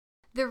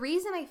The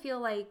reason I feel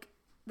like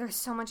there's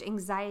so much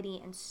anxiety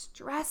and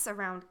stress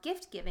around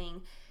gift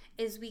giving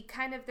is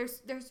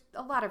there's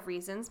a lot of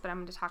reasons, but I'm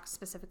going to talk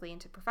specifically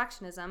into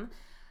perfectionism.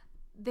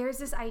 There's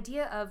this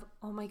idea of,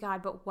 oh my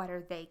God, but what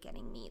are they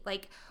getting me?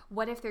 Like,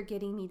 what if they're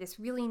getting me this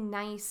really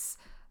nice,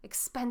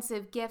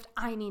 expensive gift?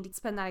 I need to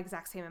spend that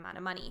exact same amount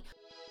of money.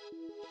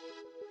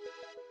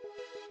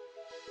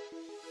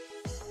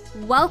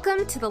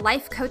 Welcome to the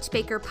Life Coach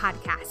Baker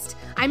podcast.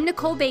 I'm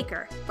Nicole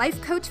Baker,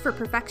 life coach for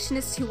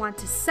perfectionists who want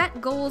to set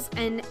goals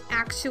and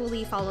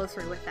actually follow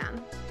through with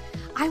them.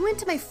 I went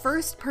to my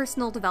first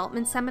personal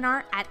development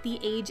seminar at the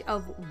age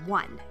of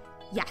 1.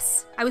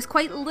 Yes, I was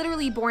quite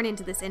literally born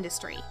into this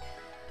industry.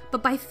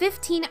 But by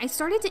 15, I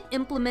started to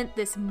implement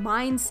this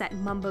mindset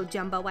mumbo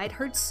jumbo I'd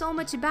heard so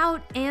much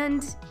about,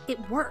 and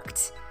it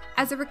worked.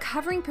 As a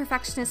recovering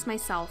perfectionist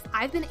myself,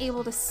 I've been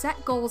able to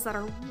set goals that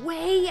are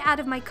way out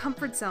of my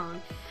comfort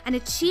zone and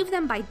achieve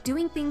them by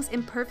doing things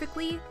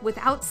imperfectly,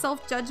 without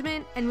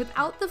self-judgment, and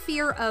without the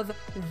fear of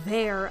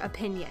their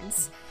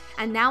opinions.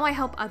 And now I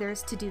help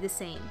others to do the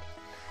same.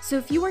 So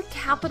if you are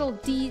capital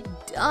D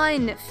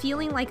done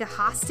feeling like a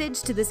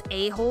hostage to this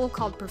a-hole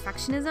called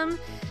perfectionism,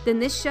 then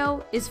this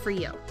show is for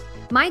you.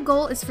 My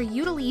goal is for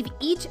you to leave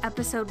each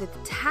episode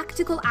with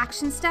tactical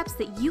action steps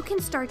that you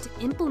can start to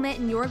implement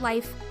in your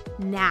life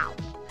now.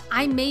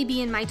 I may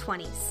be in my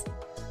 20s.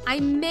 I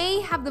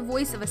may have the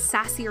voice of a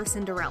sassier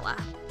Cinderella,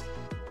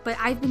 but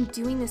I've been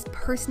doing this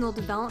personal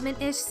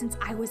development-ish since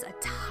I was a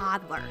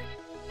toddler.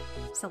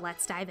 So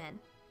let's dive in.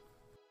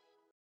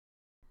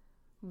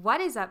 What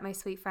is up, my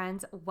sweet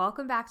friends?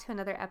 Welcome back to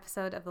another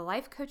episode of the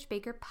Life Coach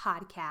Baker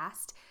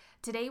podcast.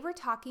 Today we're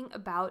talking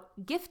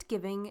about gift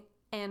giving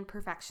and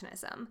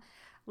perfectionism.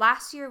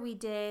 Last year we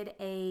did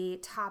a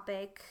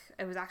topic,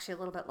 it was actually a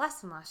little bit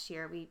less than last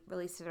year, we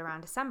released it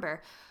around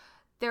December.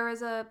 There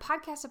was a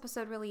podcast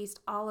episode released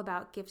all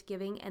about gift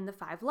giving and the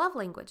 5 love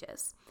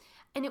languages.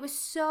 And it was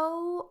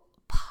so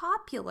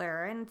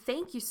popular, and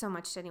thank you so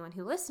much to anyone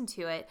who listened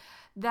to it,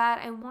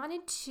 that I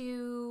wanted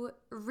to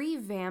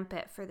revamp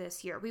it for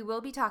this year. We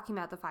will be talking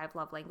about the 5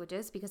 love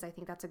languages because I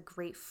think that's a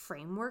great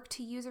framework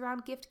to use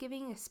around gift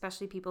giving,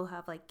 especially people who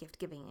have like gift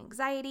giving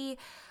anxiety,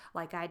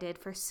 like I did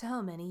for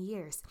so many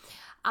years.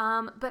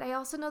 But I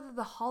also know that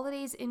the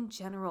holidays in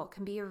general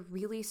can be a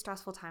really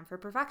stressful time for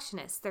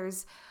perfectionists.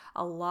 There's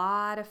a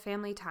lot of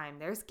family time.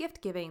 There's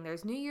gift giving.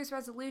 There's New Year's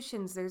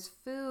resolutions. There's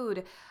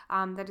food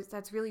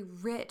that's really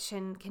rich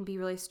and can be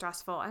really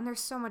stressful. And there's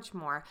so much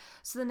more.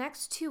 So the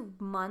next 2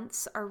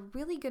 months are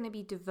really going to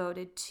be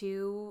devoted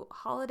to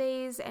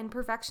holidays and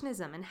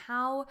perfectionism and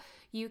how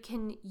you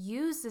can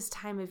use this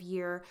time of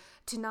year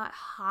to not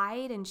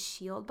hide and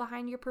shield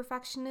behind your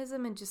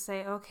perfectionism and just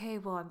say, okay,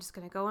 well, I'm just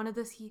going to go into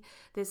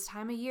this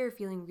time of year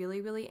feeling really,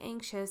 really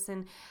anxious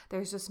and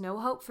there's just no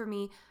hope for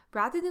me.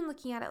 Rather than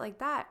looking at it like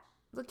that,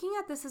 looking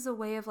at this as a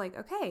way of like,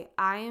 okay,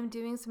 I am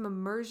doing some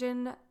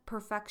immersion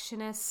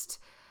perfectionist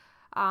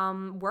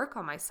work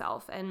on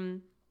myself.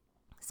 And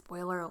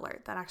spoiler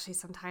alert, that actually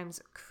sometimes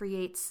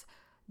creates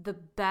the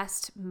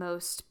best,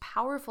 most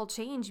powerful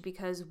change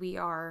because we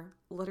are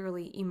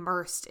literally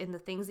immersed in the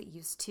things that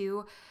used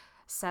to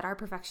set our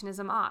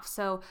perfectionism off.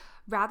 So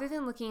rather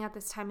than looking at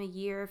this time of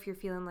year, if you're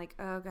feeling like,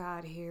 oh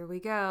God, here we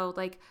go,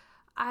 like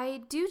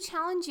I do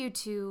challenge you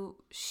to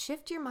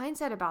shift your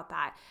mindset about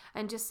that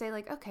and just say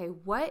like, okay,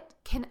 what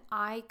can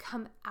I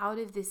come out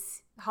of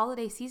this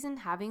holiday season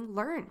having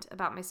learned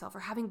about myself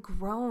or having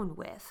grown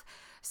with?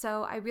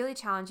 So I really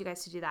challenge you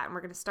guys to do that. And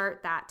we're going to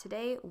start that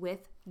today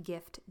with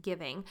gift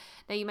giving.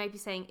 Now you might be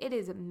saying, it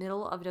is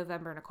middle of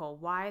November, Nicole.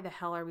 Why the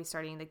hell are we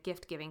starting the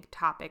gift giving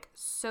topic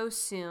so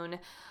soon?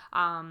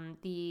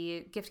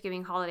 The gift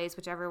giving holidays,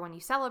 whichever one you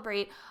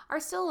celebrate, are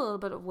still a little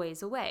bit of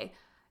ways away.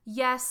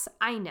 Yes,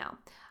 I know.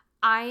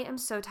 I am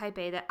so type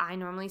A that I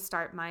normally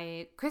start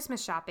my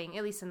Christmas shopping,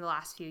 at least in the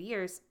last few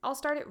years, I'll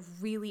start it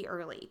really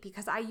early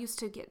because I used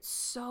to get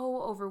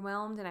so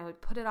overwhelmed and I would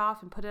put it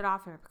off and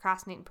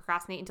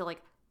procrastinate until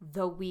like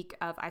the week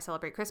of I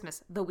celebrate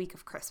Christmas, the week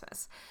of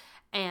Christmas.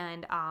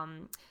 And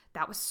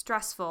that was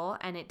stressful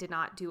and it did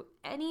not do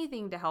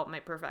anything to help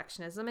my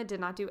perfectionism. It did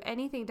not do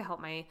anything to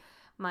help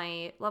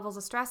my levels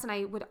of stress. And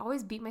I would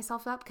always beat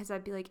myself up because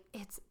I'd be like,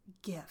 it's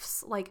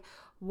gifts. Like,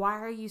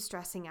 why are you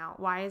stressing out?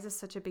 Why is this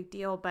such a big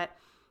deal? But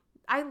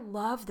I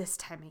love this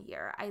time of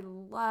year. I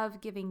love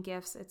giving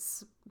gifts.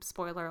 It's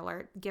spoiler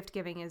alert,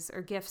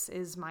 gifts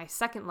is my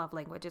second love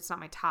language. It's not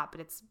my top, but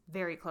it's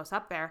very close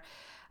up there.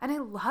 And I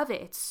love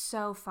it. It's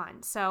so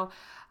fun. So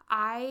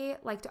I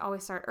like to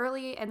always start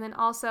early. And then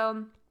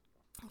also,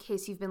 in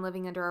case you've been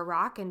living under a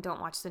rock and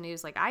don't watch the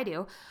news like I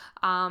do,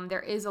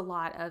 there is a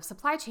lot of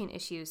supply chain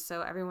issues.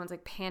 So everyone's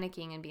like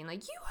panicking and being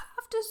like, you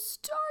have to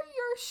start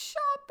your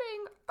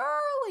shopping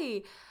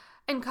early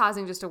and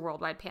causing just a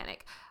worldwide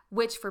panic,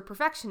 which for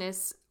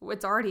perfectionists,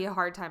 it's already a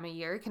hard time of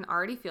year. It can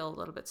already feel a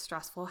little bit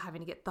stressful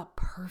having to get the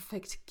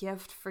perfect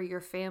gift for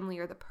your family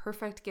or the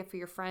perfect gift for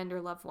your friend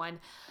or loved one.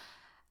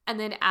 And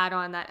then add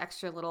on that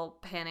extra little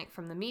panic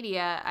from the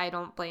media. I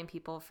don't blame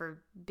people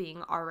for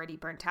being already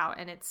burnt out.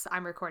 And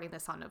I'm recording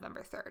this on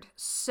November 3rd.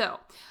 So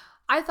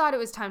I thought it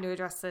was time to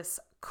address this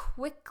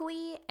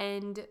quickly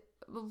and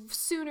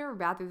sooner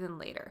rather than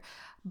later.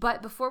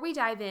 But before we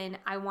dive in,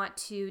 I want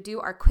to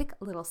do our quick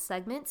little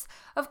segments.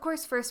 Of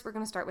course, first we're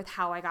going to start with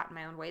how I got in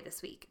my own way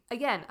this week.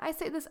 Again, I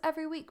say this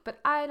every week, but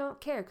I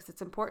don't care because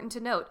it's important to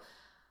note.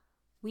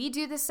 We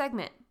do this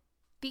segment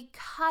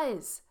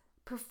because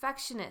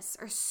perfectionists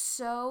are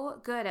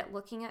so good at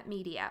looking at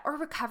media, or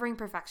recovering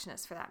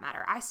perfectionists for that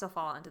matter. I still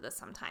fall into this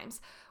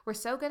sometimes. We're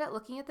so good at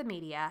looking at the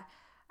media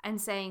and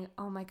saying,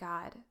 oh my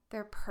God,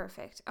 they're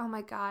perfect. Oh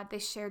my God, they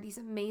share these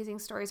amazing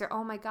stories. Or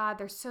oh my God,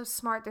 they're so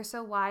smart. They're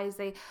so wise.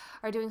 They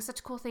are doing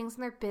such cool things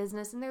in their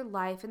business, in their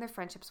life, in their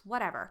friendships,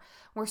 whatever.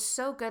 We're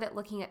so good at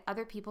looking at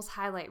other people's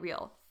highlight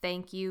reel.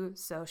 Thank you,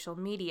 social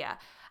media.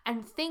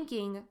 And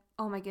thinking,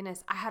 oh my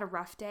goodness, I had a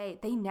rough day.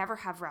 They never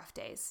have rough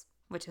days,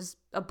 which is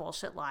a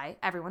bullshit lie.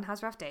 Everyone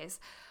has rough days.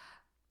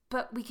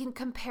 But we can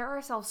compare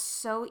ourselves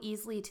so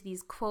easily to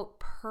these, quote,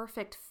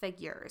 perfect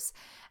figures.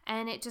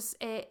 And it's just,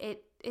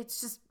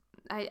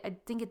 I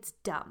think it's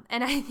dumb.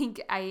 And I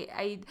think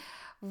I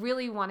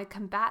really want to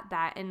combat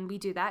that. And we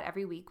do that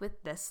every week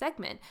with this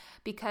segment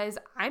because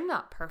I'm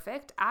not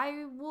perfect.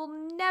 I will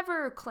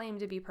never claim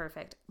to be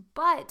perfect.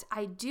 But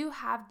I do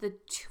have the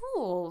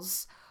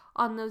tools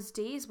on those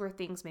days where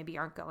things maybe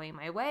aren't going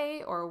my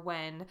way, or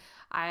when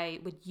I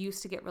would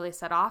used to get really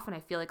set off and I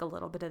feel like a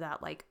little bit of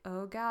that, like,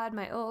 oh God,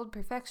 my old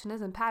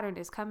perfectionism pattern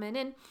is coming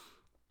in.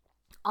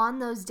 On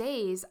those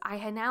days,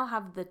 I now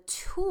have the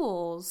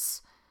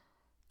tools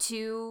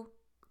to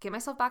get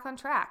myself back on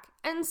track.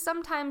 And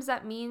sometimes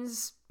that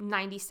means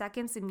 90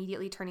 seconds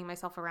immediately turning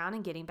myself around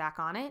and getting back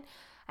on it.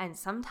 And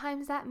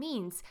sometimes that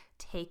means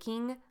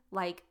taking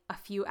like a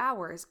few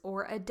hours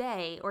or a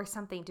day or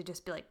something to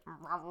just be like,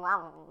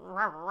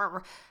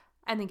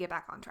 and then get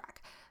back on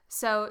track.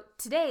 So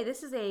today,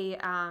 this is a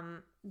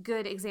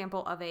good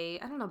example of I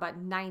don't know about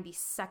 90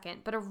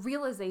 second, but a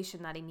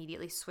realization that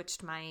immediately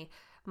switched my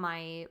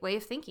way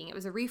of thinking. It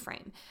was a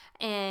reframe.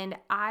 And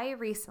I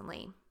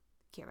recently,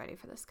 get ready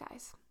for this,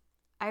 guys.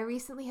 I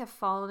recently have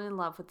fallen in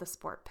love with the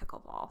sport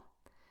pickleball.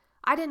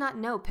 I did not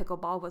know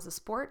pickleball was a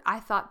sport. I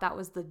thought that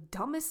was the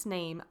dumbest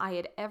name I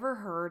had ever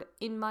heard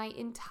in my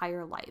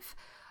entire life.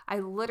 I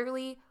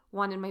literally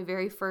wanted my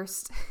very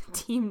first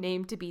team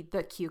name to be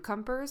the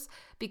Cucumbers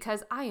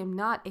because I am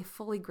not a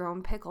fully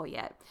grown pickle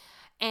yet.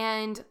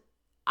 And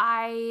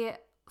I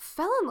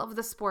fell in love with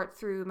the sport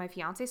through my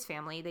fiance's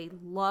family. They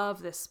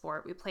love this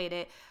sport. We played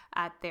it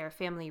at their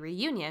family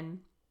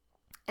reunion.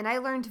 And I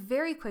learned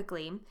very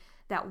quickly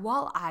that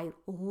while I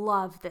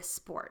love this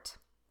sport,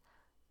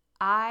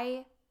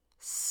 I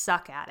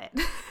suck at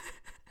it.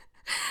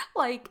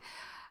 Like,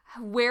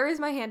 where is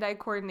my hand-eye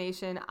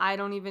coordination? I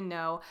don't even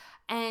know.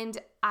 And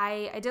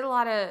I did a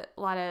lot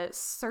of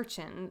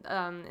searching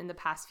in the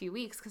past few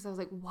weeks because I was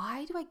like,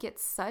 why do I get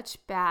such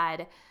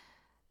bad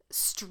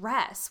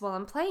stress while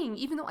I'm playing,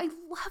 even though I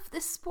love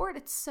this sport?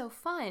 It's so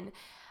fun.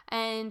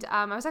 And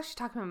I was actually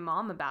talking to my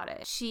mom about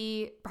it.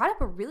 She brought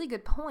up a really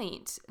good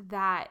point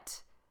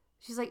that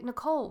she's like,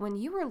 Nicole, when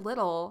you were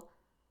little,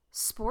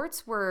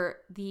 sports were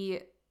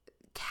the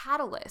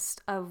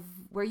catalyst of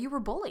where you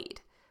were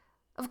bullied.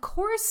 Of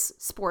course,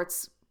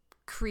 sports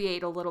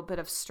create a little bit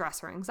of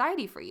stress or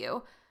anxiety for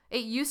you.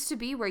 It used to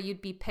be where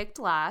you'd be picked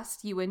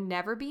last. You would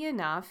never be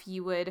enough.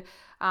 You would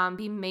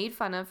be made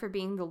fun of for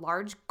being the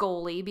large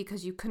goalie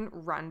because you couldn't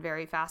run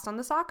very fast on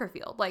the soccer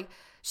field. Like,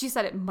 she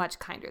said it much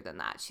kinder than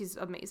that. She's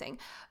amazing.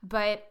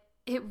 But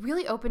it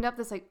really opened up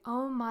this like,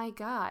 oh my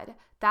God,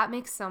 that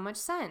makes so much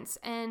sense.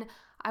 And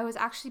I was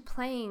actually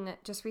playing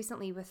just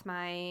recently with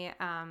my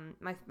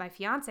my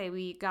fiance.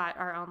 We got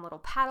our own little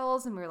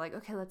paddles and we were like,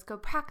 okay, let's go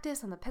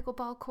practice on the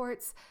pickleball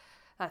courts.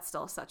 That's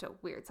still such a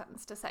weird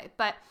sentence to say,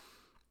 but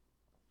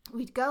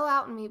we'd go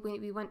out and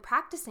we went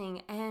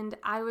practicing, and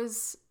I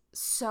was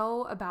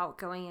so about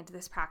going into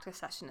this practice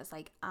session as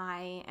like,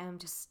 I am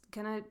just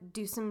gonna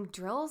do some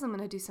drills. I'm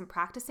gonna do some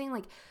practicing.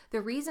 Like,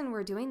 the reason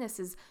we're doing this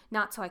is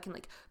not so I can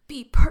like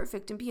be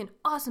perfect and be an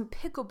awesome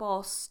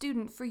pickleball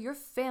student for your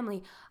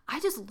family. I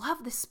just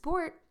love this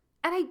sport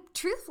and I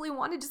truthfully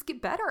want to just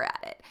get better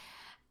at it.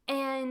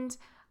 And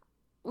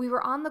we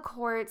were on the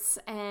courts,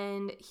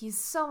 and he's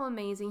so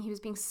amazing. He was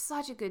being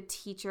such a good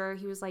teacher.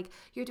 He was like,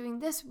 you're doing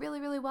this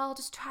really, really well.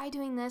 Just try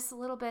doing this a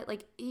little bit.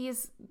 Like,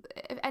 if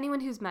anyone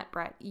who's met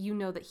Brett, you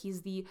know that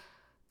he's the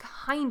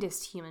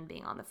kindest human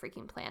being on the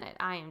freaking planet.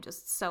 I am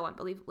just so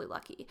unbelievably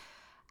lucky.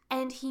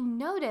 And he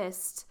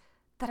noticed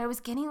that I was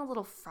getting a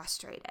little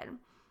frustrated,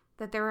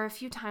 that there were a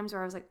few times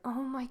where I was like,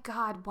 oh my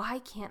God, why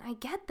can't I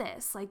get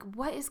this? Like,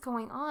 what is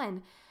going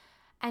on?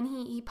 And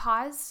he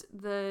paused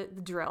the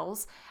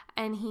drills,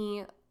 and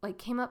he like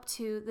came up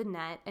to the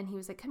net, and he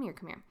was like, come here.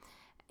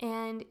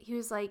 And he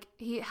was like,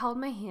 he held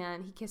my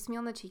hand, he kissed me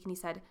on the cheek, and he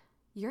said,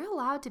 you're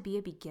allowed to be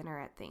a beginner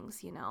at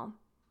things, you know?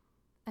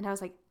 And I was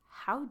like,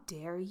 how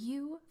dare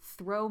you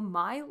throw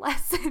my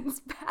lessons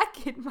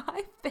back in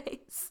my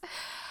face?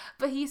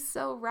 But he's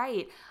so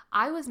right.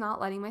 I was not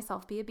letting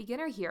myself be a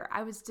beginner here.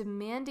 I was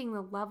demanding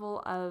the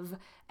level of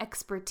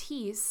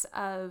expertise,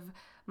 of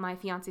my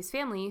fiance's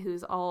family,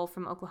 who's all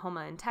from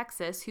Oklahoma and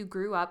Texas, who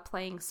grew up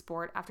playing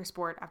sport after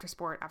sport after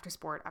sport after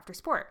sport after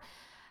sport.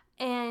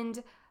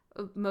 And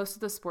most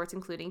of the sports,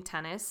 including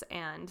tennis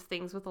and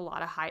things with a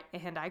lot of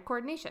hand-eye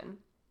coordination.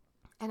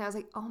 And I was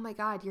like, oh my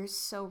God, you're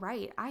so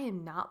right. I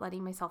am not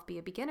letting myself be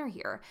a beginner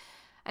here.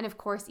 And of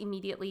course,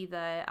 immediately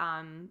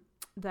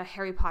the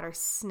Harry Potter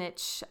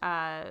snitch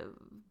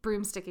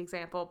broomstick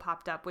example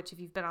popped up, which if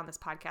you've been on this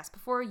podcast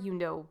before, you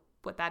know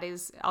what that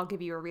is. I'll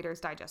give you a Reader's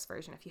Digest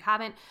version if you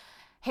haven't.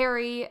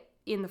 Harry,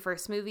 in the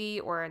first movie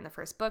or in the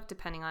first book,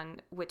 depending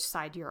on which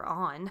side you're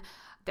on,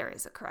 there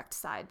is a correct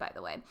side, by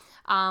the way.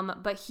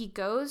 But he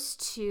goes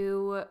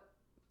to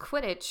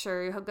Quidditch,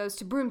 or he goes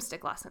to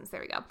broomstick lessons.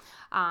 There we go.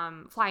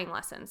 Flying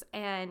lessons.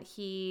 And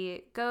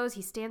he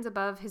stands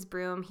above his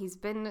broom. He's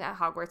been at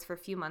Hogwarts for a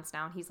few months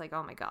now. And he's like,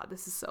 oh my God,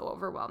 this is so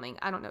overwhelming.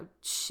 I don't know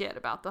shit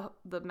about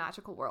the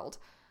magical world.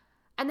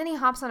 And then he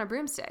hops on a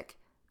broomstick.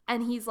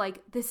 And he's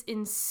like this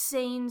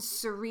insane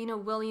Serena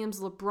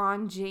Williams,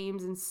 LeBron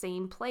James,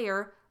 insane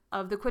player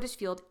of the Quidditch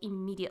field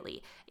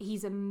immediately.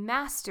 He's a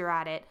master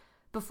at it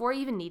before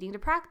even needing to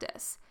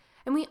practice.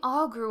 And we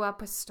all grew up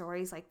with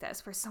stories like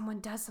this where someone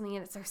does something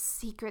and it's their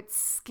secret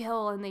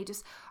skill and they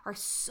just are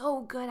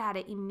so good at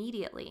it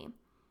immediately.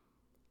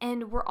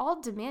 And we're all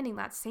demanding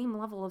that same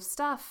level of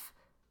stuff,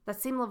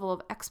 that same level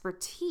of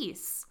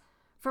expertise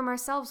from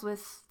ourselves with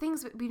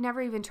things that we've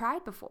never even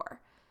tried before.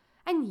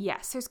 And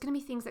yes, there's going to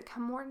be things that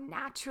come more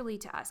naturally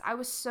to us. I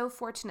was so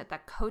fortunate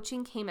that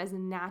coaching came as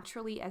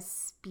naturally as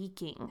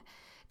speaking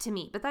to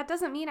me, but that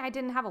doesn't mean I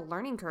didn't have a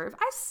learning curve.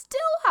 I still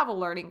have a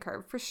learning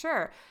curve for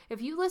sure.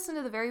 If you listen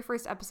to the very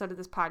first episode of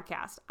this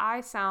podcast, I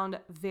sound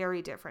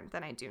very different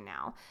than I do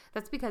now.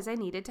 That's because I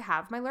needed to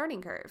have my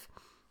learning curve.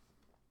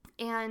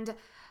 And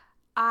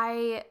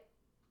I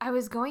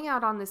was going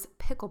out on this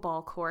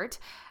pickleball court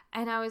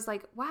and I was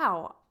like,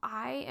 wow,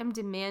 I am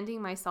demanding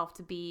myself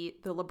to be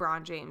the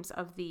LeBron James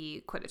of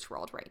the Quidditch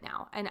world right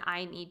now. And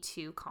I need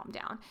to calm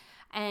down.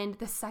 And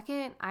the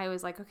second I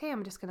was like, okay,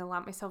 I'm just going to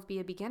let myself be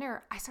a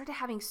beginner, I started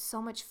having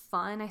so much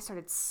fun. I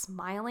started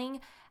smiling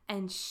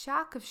and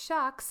shock of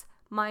shocks,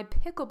 my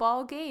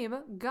pickleball game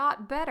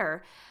got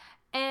better.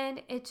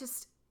 And it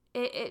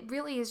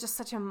really is just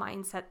such a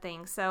mindset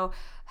thing. So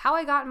how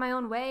I got in my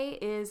own way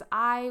is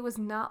I was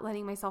not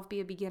letting myself be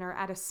a beginner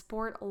at a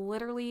sport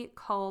literally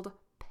called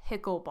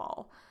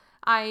pickleball.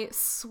 I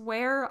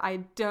swear I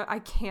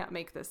can't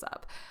make this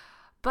up.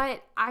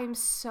 But I'm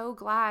so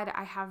glad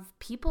I have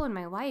people in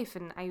my life,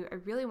 and I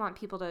really want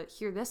people to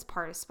hear this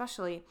part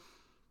especially.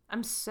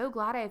 I'm so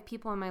glad I have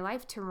people in my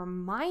life to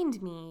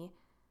remind me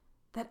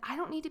that I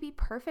don't need to be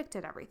perfect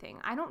at everything.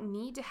 I don't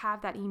need to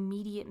have that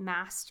immediate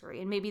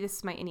mastery. And maybe this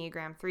is my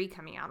Enneagram 3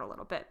 coming out a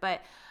little bit, but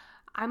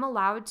I'm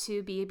allowed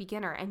to be a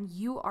beginner, and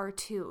you are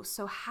too.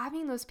 So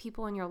having those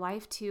people in your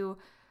life to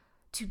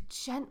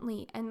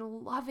gently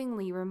and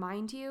lovingly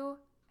remind you,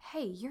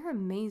 hey, you're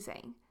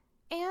amazing,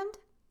 and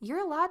you're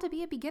allowed to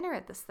be a beginner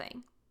at this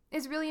thing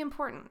is really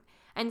important.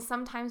 And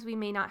sometimes we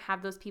may not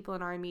have those people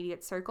in our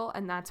immediate circle,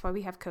 and that's why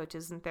we have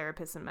coaches and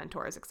therapists and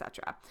mentors,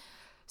 etc.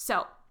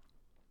 So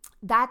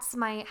that's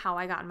how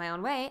I got in my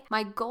own way.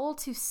 My goal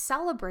to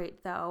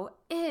celebrate, though,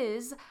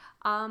 is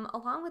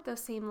along with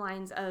those same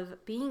lines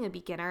of being a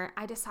beginner,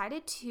 I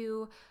decided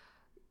to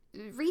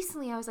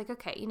recently, I was like,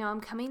 okay,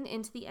 I'm coming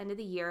into the end of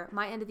the year.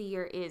 My end of the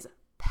year is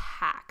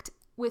packed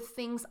with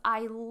things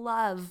I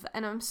love,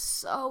 and I'm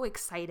so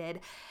excited.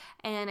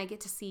 And I get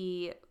to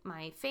see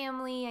my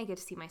family, I get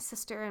to see my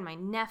sister and my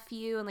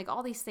nephew, and like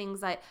all these things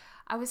that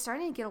I was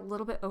starting to get a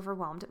little bit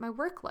overwhelmed at my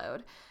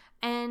workload.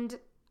 And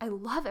I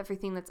love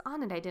everything that's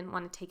on it. I didn't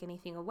want to take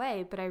anything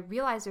away, but I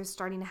realized there's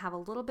starting to have a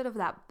little bit of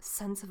that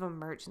sense of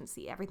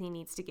emergency. Everything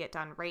needs to get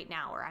done right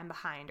now, or I'm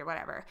behind, or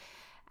whatever.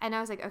 And I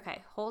was like,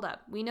 okay, hold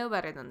up. We know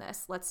better than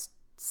this. Let's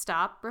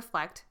stop,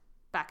 reflect,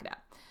 back it up.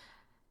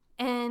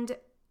 And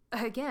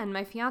again,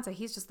 my fiance,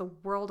 he's just the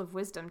world of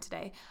wisdom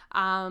today.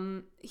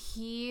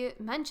 He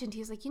mentioned,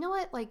 he's like, you know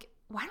what? Like,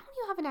 why don't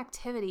you have an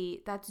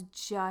activity that's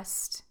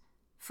just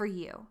for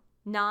you?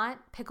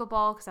 Not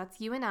pickleball, because that's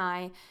you and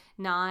I,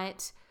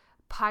 not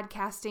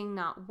podcasting,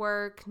 not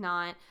work,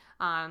 not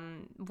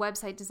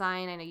website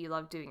design. I know you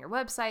love doing your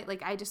website.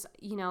 Like, I just,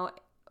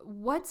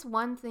 what's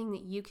one thing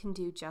that you can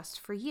do just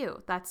for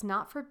you? That's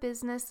not for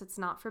business. That's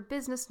not for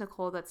business,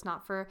 Nicole. That's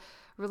not for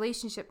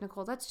relationship,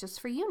 Nicole. That's just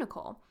for you,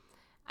 Nicole.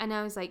 And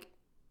I was like,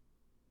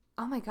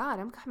 oh my God,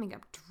 I'm coming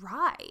up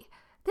dry.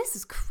 This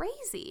is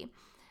crazy.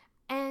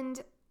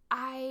 And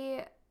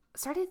I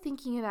started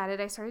thinking about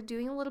it. I started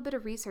doing a little bit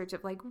of research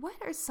of like, what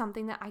is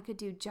something that I could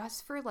do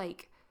just for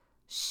like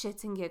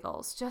shits and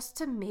giggles, just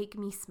to make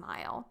me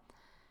smile?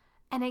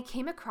 And I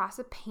came across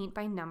a paint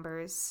by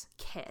numbers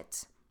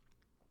kit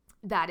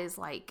that is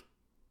like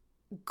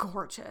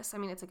gorgeous. I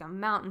mean, it's like a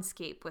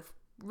mountainscape with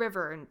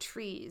river and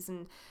trees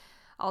and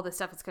all this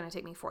stuff. It's going to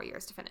take me 4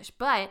 years to finish,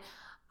 but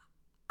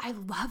I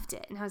loved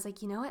it. And I was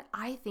like, you know what?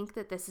 I think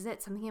that this is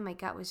it. Something in my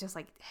gut was just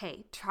like,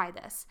 hey, try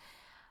this.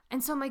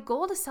 And so my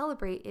goal to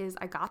celebrate is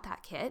I got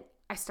that kit.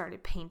 I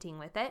started painting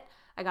with it.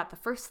 I got the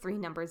first 3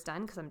 numbers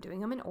done because I'm doing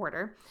them in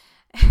order.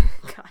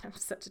 God, I'm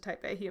such a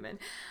type A human.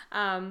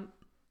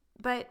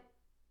 But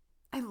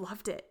I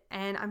loved it,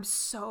 and I'm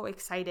so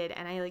excited,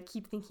 and I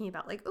keep thinking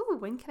about oh,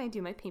 when can I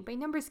do my paint by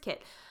numbers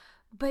kit?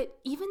 But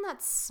even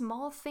that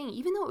small thing,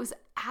 even though it was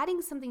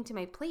adding something to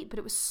my plate, but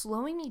it was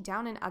slowing me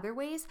down in other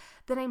ways,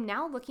 that I'm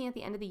now looking at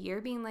the end of the year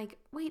being like,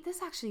 wait,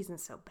 this actually isn't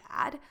so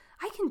bad.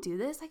 I can do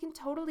this. I can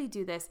totally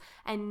do this.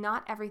 And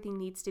not everything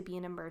needs to be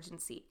an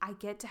emergency. I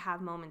get to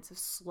have moments of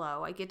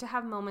slow. I get to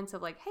have moments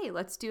of hey,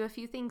 let's do a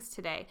few things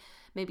today.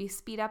 Maybe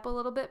speed up a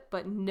little bit,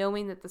 but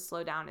knowing that the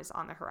slowdown is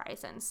on the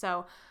horizon.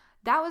 So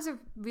that was a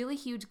really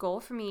huge goal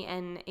for me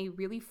and a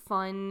really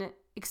fun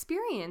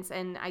experience,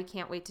 and I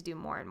can't wait to do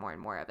more and more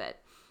and more of it.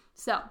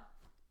 So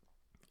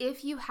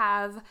if you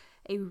have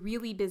a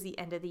really busy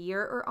end of the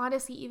year, or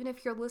honestly, even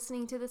if you're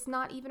listening to this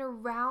not even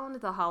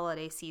around the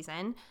holiday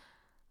season,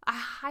 I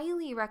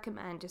highly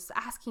recommend just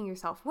asking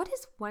yourself, what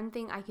is one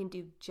thing I can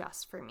do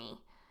just for me?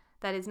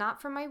 That is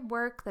not for my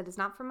work, that is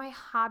not for my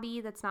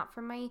hobby, that's not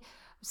for my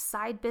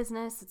side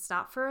business, it's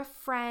not for a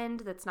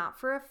friend, that's not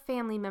for a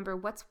family member.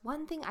 What's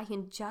one thing I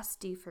can just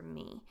do for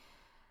me?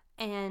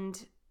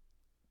 And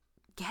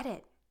get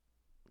it.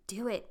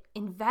 Do it.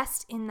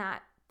 Invest in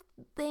that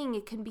thing.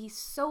 It can be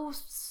so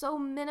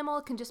minimal.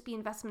 It can just be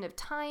investment of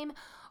time,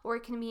 or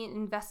it can be an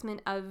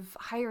investment of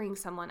hiring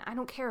someone. I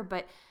don't care,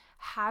 but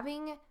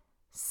having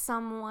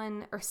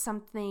someone or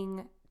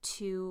something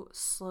to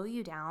slow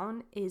you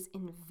down is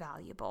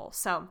invaluable.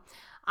 So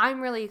I'm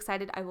really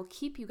excited. I will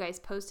keep you guys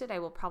posted. I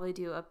will probably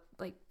do a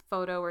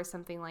photo or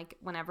something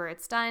whenever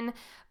it's done,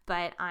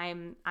 but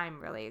I'm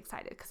really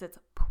excited because it's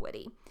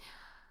pretty.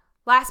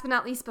 Last but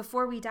not least,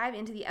 before we dive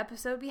into the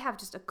episode, we have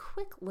just a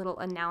quick little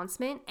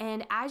announcement.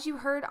 And as you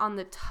heard on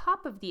the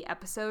top of the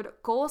episode,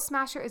 Goal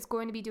Smasher is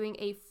going to be doing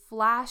a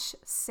flash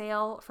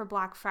sale for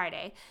Black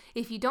Friday.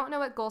 If you don't know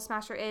what Goal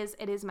Smasher is,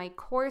 it is my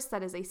course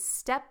that is a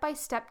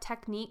step-by-step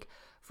technique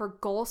for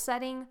goal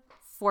setting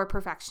for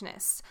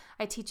perfectionists.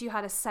 I teach you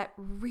how to set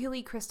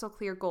really crystal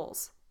clear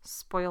goals.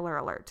 Spoiler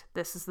alert,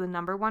 this is the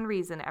number one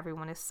reason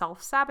everyone is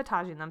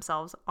self-sabotaging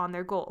themselves on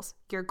their goals.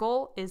 Your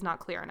goal is not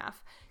clear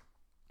enough.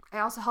 I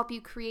also help you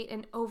create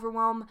an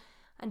overwhelm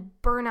and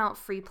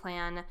burnout-free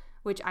plan,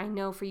 which I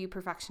know for you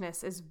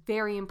perfectionists is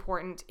very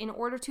important in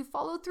order to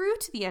follow through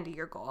to the end of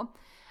your goal.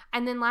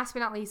 And then last but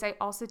not least, I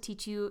also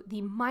teach you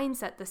the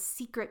mindset, the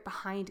secret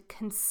behind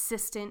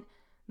consistent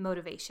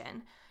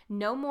motivation.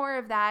 No more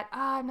of that,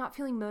 I'm not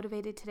feeling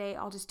motivated today,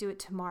 I'll just do it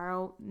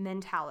tomorrow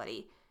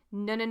mentality.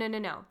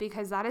 No,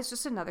 because that is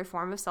just another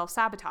form of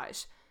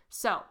self-sabotage.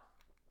 So,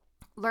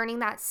 learning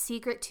that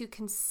secret to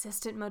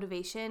consistent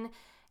motivation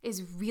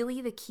is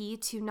really the key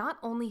to not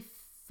only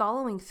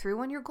following through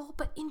on your goal,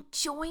 but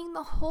enjoying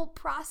the whole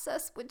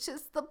process, which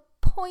is the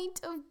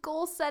point of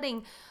goal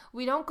setting.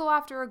 We don't go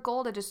after a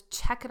goal to just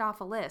check it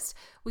off a list.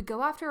 We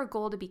go after a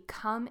goal to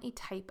become a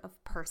type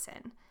of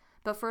person.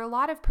 But for a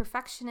lot of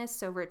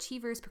perfectionists,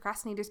 overachievers,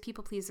 procrastinators,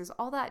 people pleasers,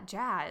 all that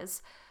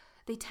jazz,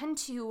 they tend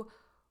to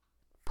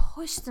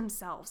push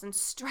themselves and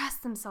stress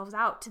themselves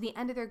out to the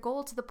end of their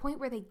goal to the point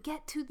where they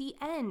get to the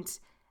end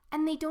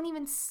and they don't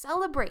even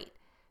celebrate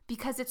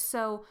because it's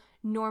so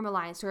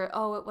normalized, or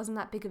oh, it wasn't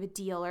that big of a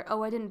deal, or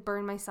oh, I didn't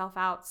burn myself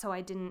out, so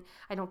I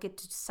don't get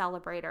to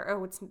celebrate, or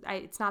oh,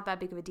 it's not that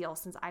big of a deal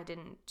since I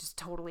didn't just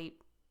totally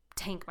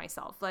tank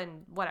myself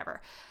and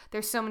whatever.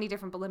 There's so many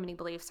different limiting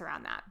beliefs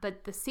around that.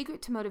 But the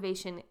secret to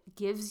motivation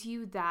gives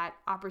you that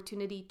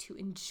opportunity to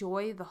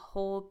enjoy the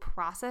whole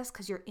process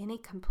because you're in a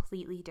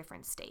completely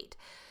different state.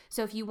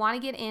 So if you want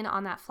to get in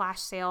on that flash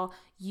sale,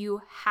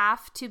 you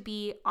have to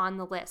be on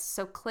the list.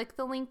 So click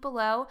the link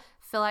below,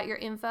 fill out your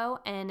info,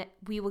 and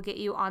we will get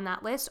you on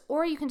that list.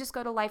 Or you can just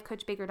go to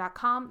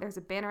lifecoachbaker.com. There's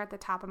a banner at the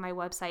top of my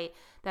website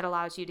that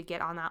allows you to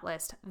get on that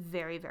list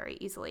very, very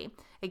easily.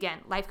 Again,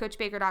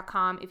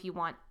 lifecoachbaker.com if you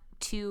want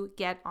to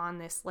get on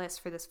this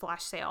list for this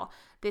flash sale.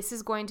 This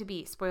is going to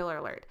be, spoiler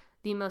alert,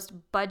 the most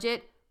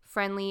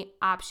budget-friendly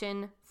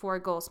option for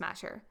a Goal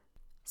Smasher.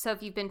 So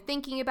if you've been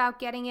thinking about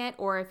getting it,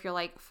 or if you're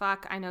like,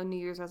 fuck, I know New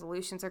Year's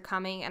resolutions are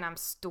coming and I'm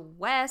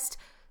stressed,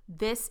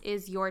 this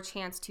is your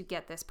chance to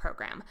get this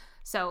program.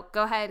 So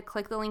go ahead,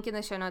 click the link in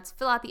the show notes,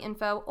 fill out the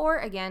info, or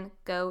again,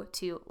 go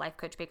to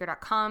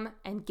lifecoachbaker.com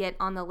and get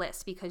on the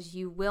list because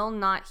you will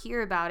not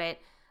hear about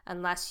it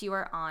unless you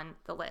are on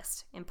the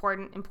list.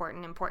 Important.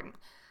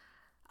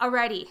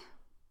 Alrighty,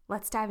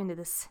 let's dive into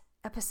this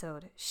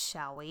episode,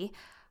 shall we?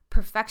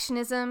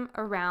 Perfectionism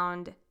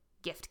around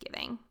gift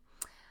giving.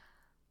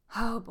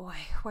 Oh boy,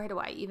 where do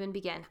I even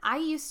begin? I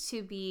used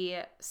to be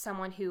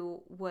someone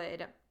who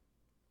would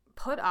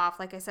put off,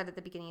 like I said at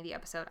the beginning of the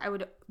episode, I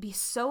would be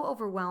so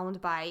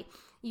overwhelmed by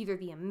either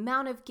the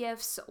amount of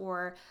gifts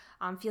or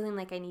feeling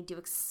like I need to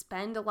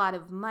expend a lot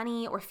of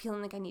money or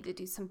feeling like I need to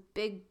do some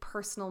big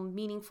personal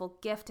meaningful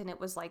gift. And it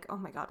was like, oh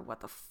my God,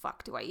 what the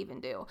fuck do I even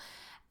do?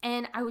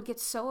 And I would get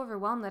so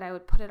overwhelmed that I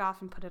would put it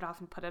off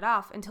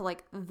until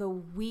like the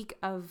week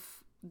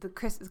of the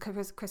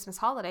Christmas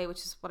holiday, which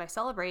is what I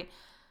celebrate,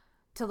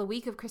 till the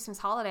week of Christmas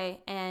holiday.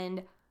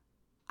 And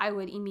I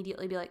would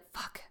immediately be like,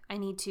 fuck, I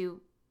need to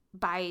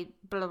buy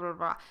blah, blah,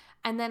 blah.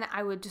 And then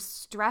I would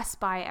just stress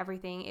buy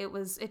everything.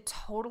 It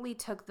totally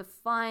took the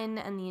fun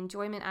and the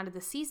enjoyment out of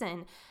the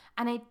season.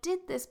 And I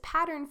did this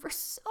pattern for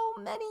so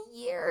many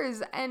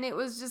years. And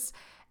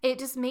it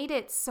just made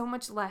it so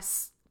much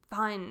less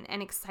fun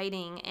and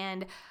exciting.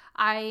 And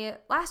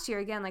last year,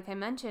 again, like I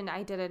mentioned,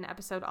 I did an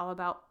episode all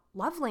about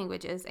love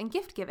languages and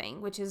gift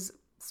giving, which is,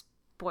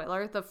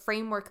 spoiler, the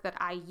framework that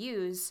I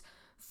use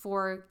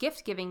for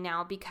gift giving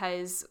now,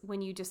 because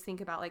when you just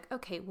think about like,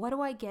 okay, what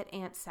do I get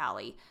Aunt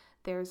Sally?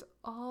 There's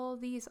all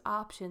these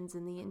options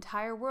in the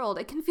entire world.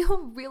 It can feel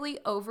really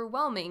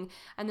overwhelming.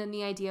 And then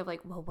the idea of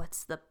like, well,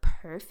 what's the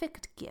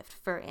perfect gift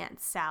for Aunt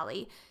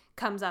Sally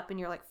comes up and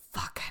you're like,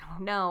 fuck, I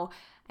don't know.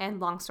 And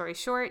long story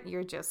short,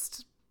 you're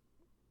just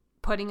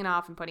putting it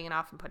off and putting it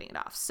off and putting it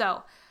off.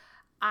 So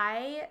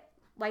I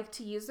like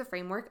to use the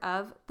framework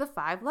of the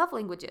 5 love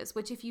languages,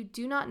 which if you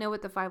do not know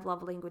what the 5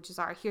 love languages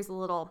are, here's a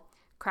little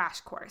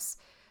crash course.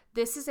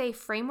 This is a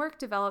framework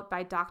developed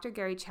by Dr.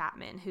 Gary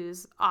Chapman,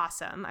 who's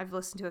awesome. I've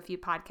listened to a few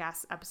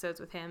podcast episodes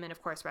with him and,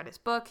 of course, read his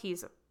book.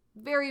 He's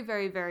very,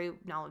 very, very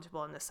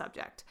knowledgeable in this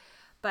subject.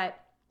 But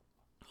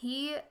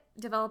he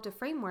developed a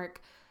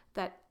framework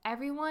that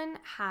everyone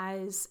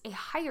has a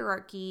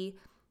hierarchy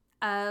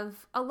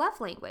of a love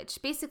language,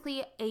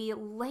 basically a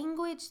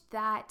language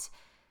that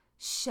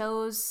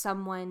shows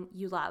someone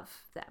you love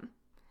them.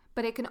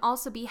 But it can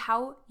also be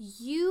how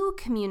you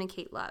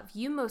communicate love.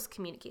 You most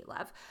communicate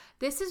love.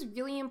 This is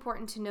really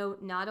important to know,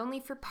 not only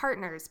for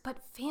partners,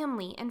 but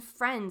family and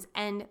friends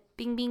and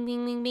bing, bing,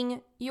 bing, bing,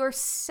 bing,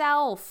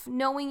 yourself.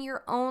 Knowing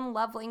your own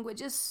love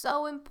language is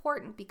so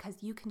important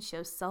because you can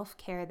show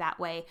self-care that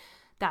way.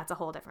 That's a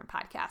whole different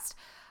podcast.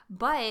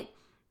 But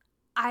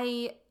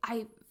I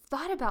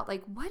thought about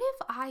like, what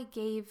if I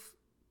gave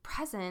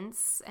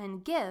presents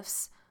and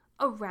gifts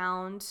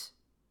around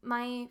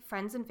my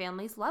friends and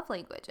family's love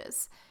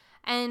languages?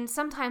 And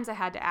sometimes I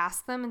had to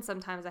ask them, and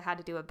sometimes I had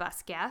to do a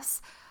best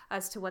guess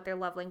as to what their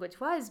love language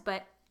was,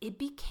 but it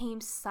became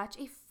such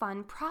a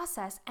fun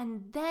process.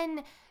 And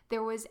then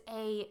there was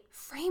a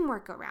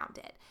framework around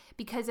it,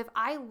 because if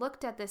I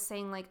looked at this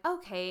saying like,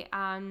 okay,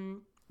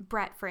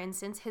 Brett, for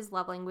instance, his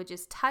love language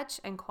is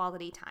touch and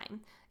quality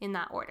time, in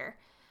that order.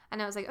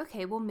 And I was like,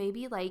 okay, well,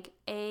 maybe like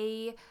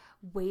a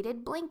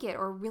weighted blanket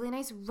or a really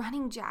nice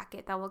running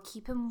jacket that will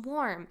keep him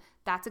warm.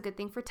 That's a good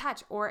thing for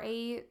touch, or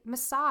a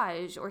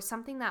massage or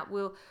something that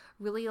will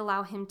really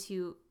allow him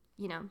to,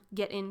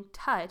 get in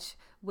touch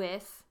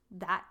with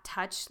that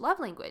touch love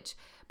language.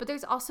 But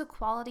there's also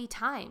quality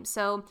time.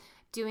 So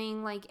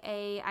doing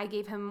I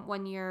gave him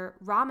 1 year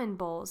ramen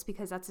bowls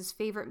because that's his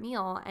favorite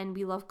meal and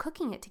we love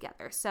cooking it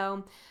together.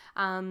 So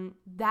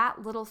that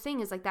little thing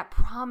is like that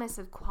promise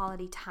of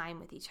quality time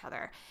with each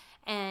other.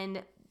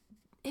 And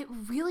it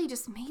really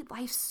just made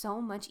life so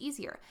much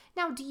easier.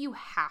 Now, do you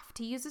have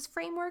to use this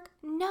framework?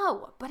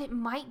 No, but it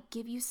might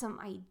give you some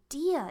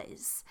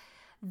ideas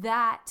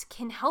that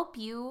can help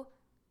you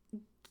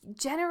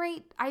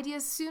generate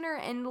ideas sooner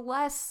and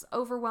less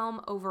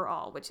overwhelm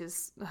overall, which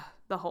is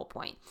the whole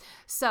point.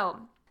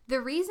 So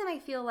the reason I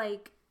feel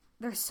like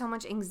there's so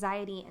much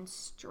anxiety and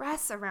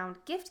stress around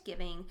gift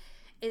giving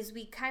is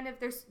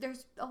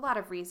there's a lot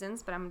of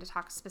reasons, but I'm going to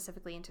talk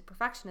specifically into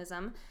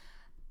perfectionism.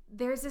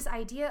 There's this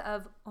idea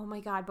of, oh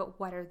my God, but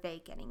what are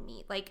they getting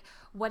me? Like,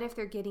 what if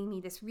they're getting me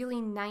this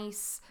really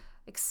nice,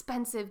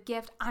 expensive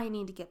gift? I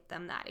need to get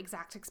them that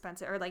exact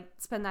expensive, or like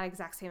spend that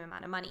exact same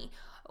amount of money.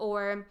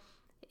 Or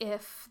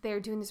if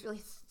they're doing this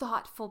really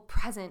thoughtful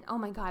present, oh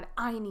my God,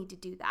 I need to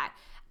do that.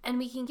 And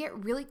we can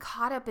get really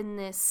caught up in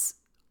this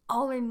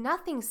all or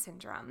nothing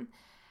syndrome.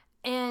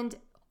 And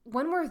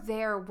when we're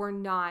there, we're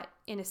not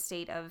in a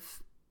state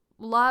of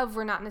love.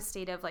 We're not in a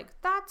state of like,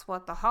 that's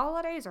what the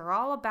holidays are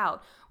all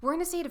about. We're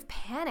in a state of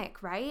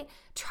panic, right?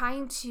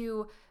 Trying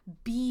to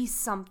be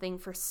something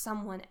for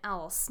someone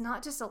else,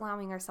 not just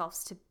allowing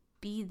ourselves to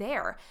be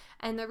there.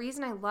 And the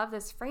reason I love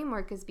this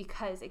framework is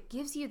because it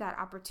gives you that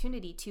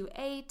opportunity to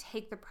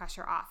take the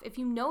pressure off. If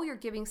you know you're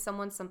giving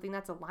someone something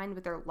that's aligned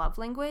with their love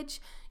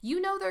language,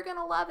 you know they're going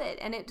to love it.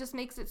 And it just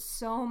makes it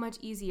so much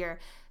easier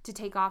to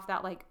take off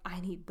that like, I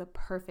need the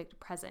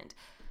perfect present.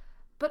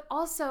 But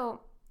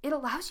also, it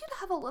allows you to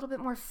have a little bit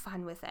more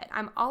fun with it.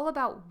 I'm all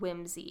about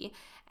whimsy,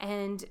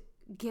 and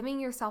giving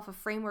yourself a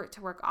framework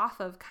to work off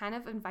of kind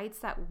of invites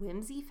that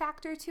whimsy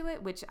factor to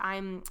it, which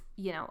I'm,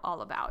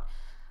 all about.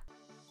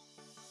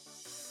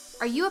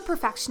 Are you a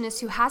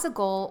perfectionist who has a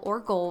goal or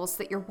goals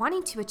that you're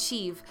wanting to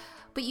achieve,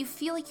 but you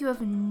feel like you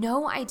have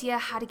no idea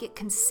how to get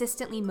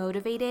consistently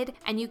motivated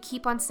and you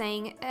keep on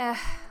saying,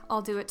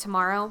 I'll do it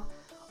tomorrow?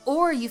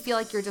 Or you feel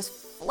like you're just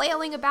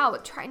flailing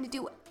about trying to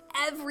do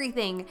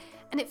everything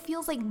and it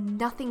feels like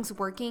nothing's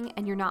working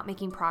and you're not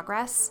making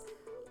progress?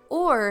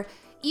 Or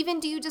even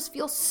do you just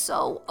feel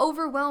so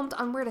overwhelmed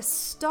on where to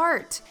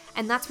start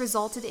and that's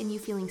resulted in you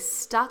feeling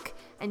stuck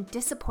and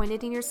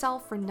disappointed in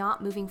yourself for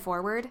not moving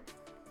forward?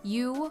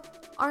 You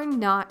are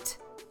not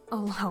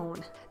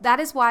alone. That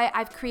is why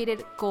I've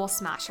created Goal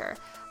Smasher,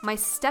 my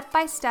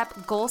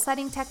step-by-step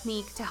goal-setting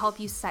technique to help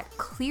you set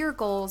clear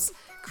goals,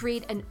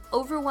 create an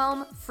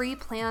Overwhelm-free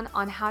plan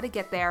on how to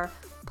get there,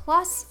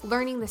 plus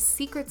learning the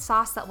secret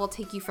sauce that will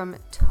take you from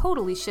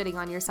totally shitting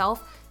on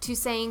yourself to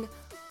saying,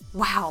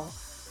 wow,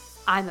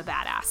 I'm a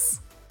badass.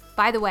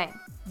 By the way,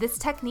 this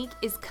technique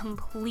is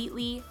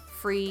completely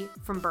free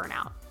from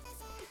burnout.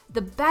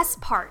 The best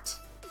part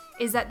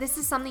is that this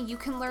is something you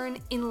can learn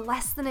in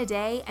less than a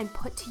day and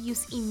put to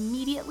use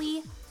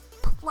immediately.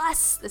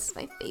 Plus, this is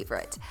my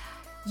favorite,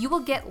 you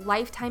will get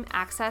lifetime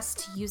access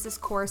to use this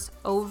course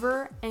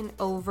over and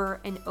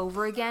over and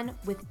over again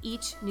with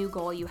each new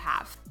goal you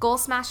have. Goal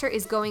Smasher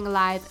is going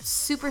live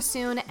super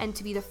soon, and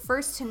to be the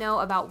first to know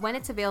about when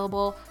it's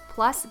available,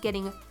 plus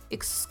getting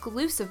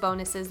exclusive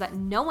bonuses that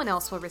no one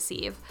else will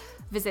receive,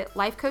 visit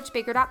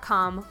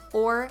lifecoachbaker.com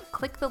or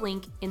click the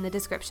link in the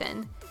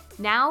description.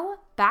 Now,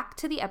 back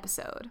to the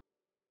episode.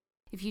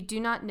 If you do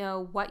not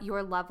know what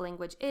your love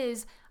language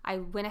is, I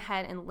went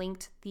ahead and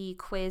linked the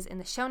quiz in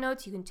the show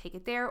notes. You can take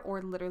it there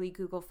or literally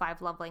Google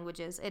 5 love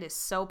languages. It is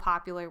so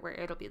popular where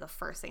it'll be the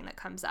first thing that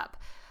comes up.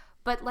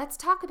 But let's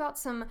talk about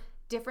some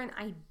different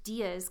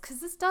ideas, because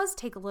this does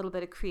take a little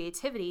bit of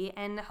creativity,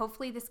 and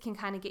hopefully this can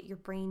kind of get your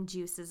brain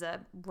juices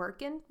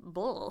working.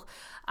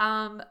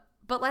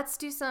 But let's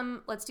do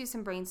some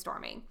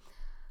brainstorming.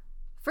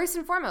 First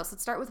and foremost,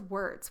 let's start with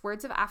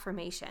words of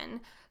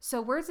affirmation.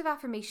 So words of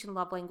affirmation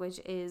love language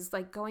is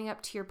like going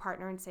up to your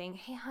partner and saying,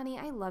 hey, honey,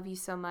 I love you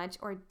so much,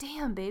 or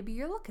damn, baby,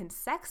 you're looking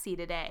sexy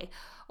today,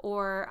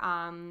 or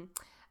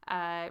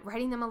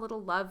writing them a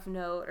little love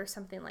note or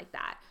something like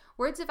that.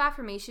 Words of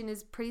affirmation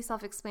is pretty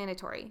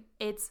self-explanatory.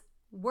 It's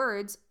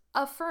words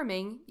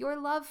affirming your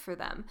love for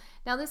them.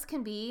 Now, this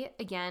can be,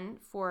 again,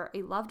 for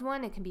a loved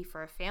one. It can be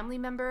for a family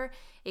member.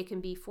 It can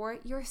be for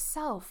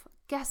yourself.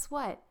 Guess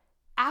what?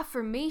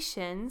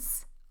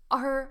 Affirmations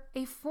are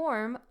a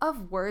form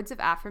of words of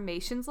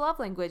affirmations love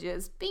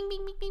languages. Bing,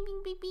 bing, bing, bing,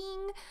 bing, bing,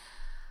 bing.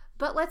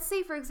 But let's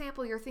say, for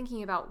example, you're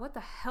thinking about, what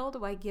the hell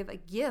do I give a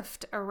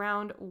gift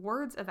around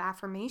words of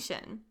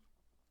affirmation?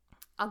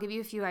 I'll give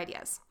you a few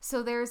ideas.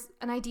 So there's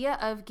an idea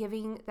of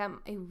giving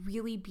them a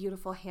really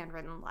beautiful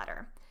handwritten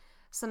letter,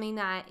 something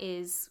that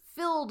is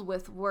filled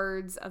with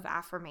words of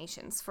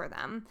affirmations for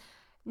them.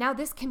 Now,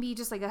 this can be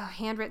just like a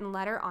handwritten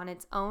letter on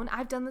its own.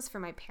 I've done this for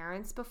my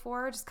parents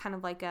before, just kind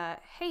of like a,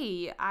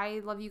 hey,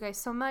 I love you guys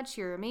so much.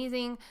 You're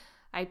amazing.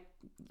 I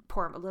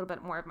pour a little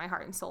bit more of my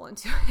heart and soul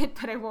into it,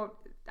 but I won't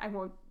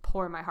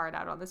pour my heart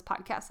out on this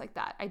podcast like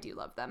that. I do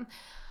love them.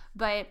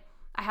 But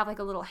I have like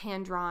a little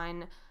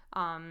hand-drawn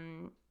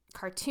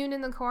cartoon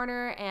in the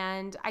corner,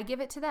 and I give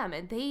it to them,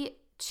 and they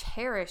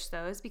cherish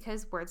those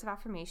because words of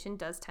affirmation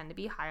does tend to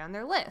be high on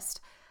their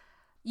list.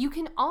 You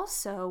can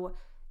also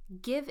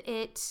give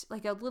it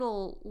like a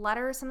little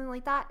letter or something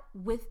like that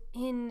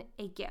within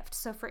a gift.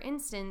 So for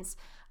instance,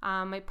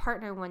 my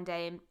partner one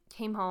day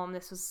came home,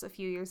 this was a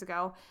few years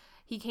ago,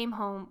 he came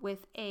home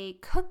with a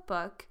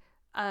cookbook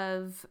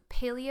of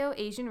Paleo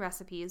Asian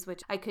recipes,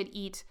 which I could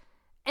eat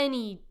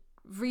any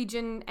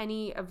region,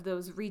 any of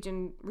those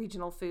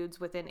regional foods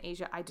within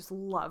Asia. I just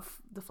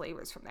love the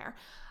flavors from there.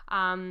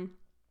 And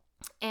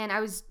I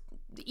was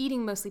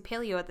eating mostly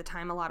paleo at the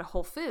time, a lot of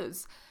whole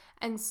foods.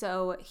 And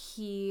so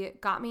he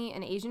got me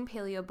an Asian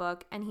paleo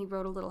book, and he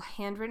wrote a little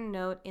handwritten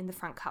note in the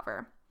front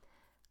cover.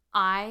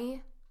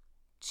 I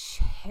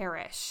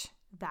cherish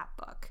that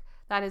book.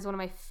 That is one of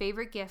my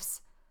favorite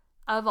gifts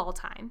of all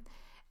time.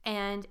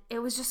 And it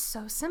was just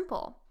so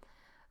simple.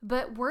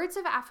 But words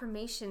of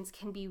affirmations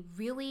can be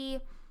really,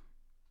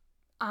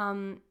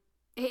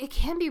 it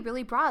can be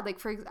really broad.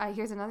 Like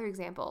here's another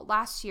example.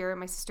 Last year,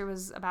 my sister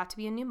was about to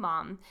be a new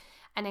mom,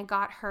 and I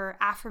got her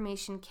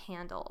affirmation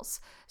candles.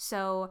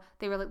 So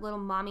they were like little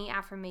mommy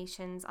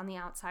affirmations on the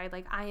outside,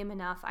 like, I am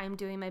enough, I am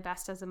doing my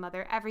best as a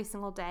mother every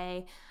single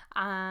day.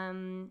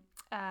 My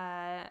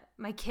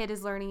kid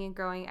is learning and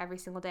growing every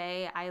single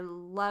day. I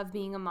love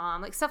being a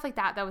mom, like stuff like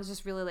that. That was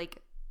just really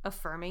like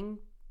affirming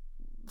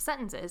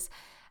sentences.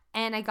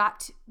 And I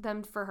got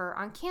them for her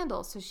on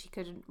candles so she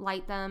could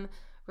light them,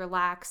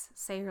 relax,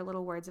 say her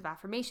little words of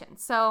affirmation.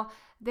 So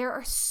there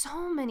are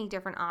so many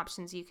different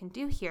options you can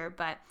do here,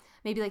 but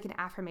maybe like an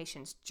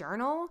affirmations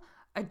journal,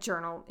 a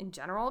journal in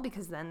general,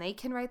 because then they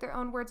can write their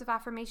own words of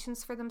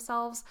affirmations for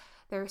themselves.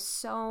 There are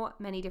so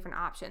many different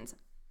options.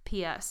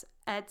 P.S.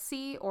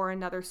 Etsy or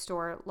another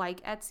store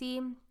like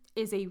Etsy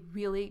is a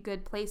really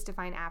good place to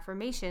find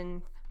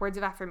words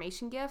of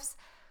affirmation gifts,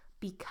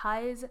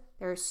 because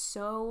there are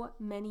so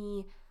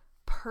many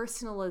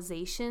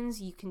personalizations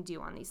you can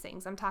do on these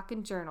things. I'm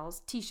talking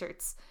journals,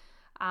 t-shirts.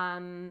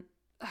 I'm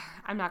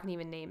not going to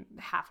even name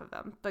half of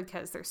them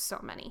because there's so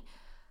many.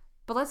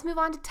 But let's move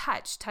on to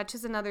touch. Touch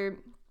is another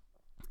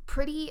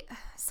pretty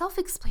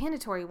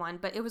self-explanatory one,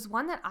 but it was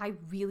one that I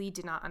really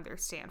did not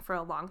understand for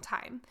a long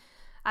time.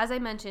 As I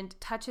mentioned,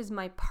 touch is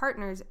my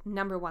partner's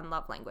number one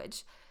love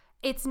language.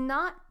 It's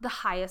not the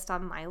highest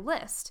on my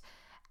list.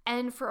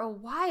 And for a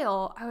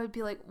while, I would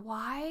be like,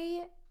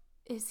 why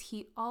is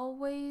he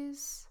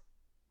always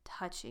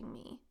touching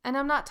me. And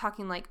I'm not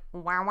talking like,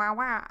 wow, wow,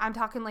 wow. I'm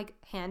talking like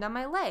hand on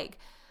my leg,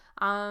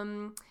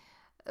 arm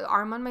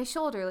on my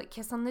shoulder, like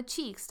kiss on the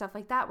cheek, stuff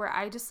like that, where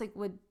I just like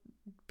would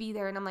be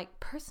there and I'm like,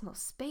 personal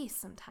space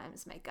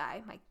sometimes, my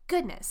guy, my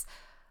goodness.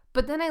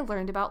 But then I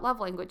learned about love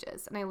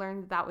languages and I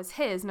learned that was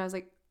his. And I was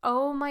like,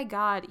 oh my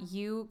God,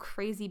 you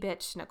crazy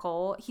bitch,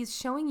 Nicole. He's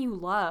showing you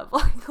love.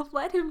 Like,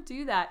 let him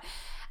do that.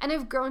 And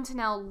I've grown to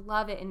now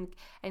love it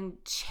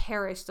and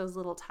cherish those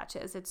little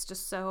touches. It's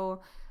just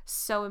so,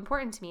 so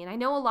important to me. And I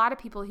know a lot of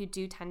people who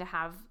do tend to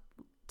have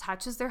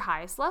touch as their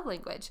highest love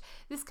language.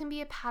 This can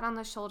be a pat on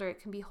the shoulder.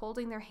 It can be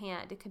holding their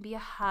hand. It can be a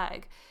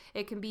hug.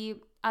 It can be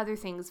other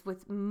things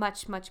with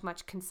much, much,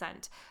 much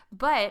consent.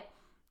 But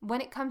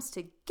when it comes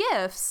to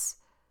gifts,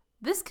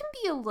 this can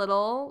be a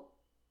little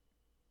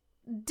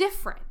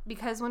different,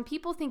 because when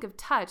people think of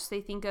touch, they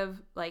think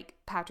of like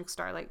Patrick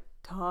Star, like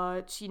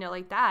touch,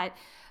 like that.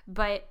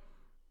 But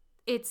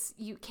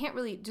you can't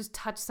really just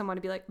touch someone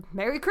and be like,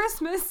 Merry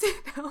Christmas,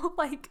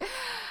 like,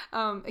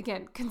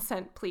 again,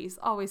 consent, please,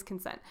 always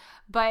consent.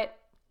 But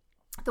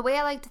the way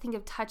I like to think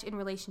of touch in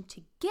relation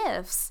to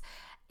gifts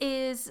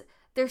is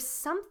there's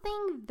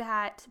something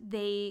that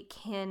they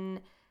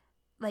can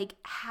like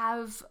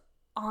have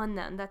on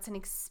them that's an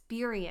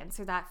experience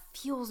or that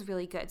feels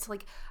really good. So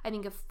like I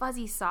think of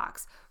fuzzy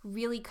socks,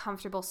 really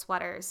comfortable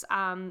sweaters,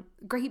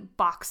 great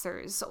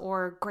boxers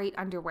or great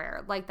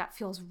underwear, like that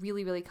feels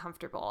really, really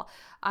comfortable.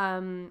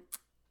 A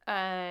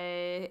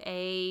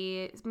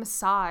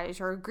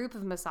massage or a group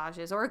of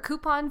massages or a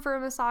coupon for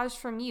a massage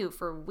from you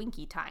for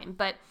winky time,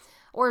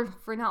 or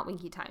for not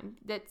winky time,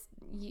 that's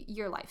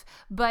your life.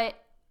 But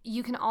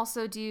you can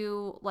also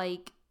do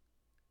like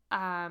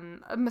a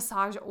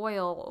massage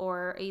oil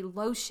or a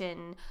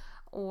lotion,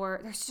 or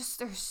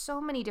there's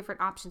so many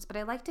different options. But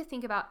I like to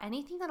think about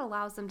anything that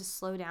allows them to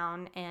slow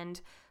down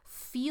and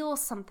feel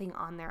something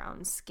on their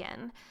own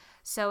skin.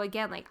 So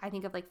again, like I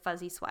think of like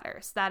fuzzy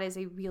sweaters. That is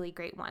a really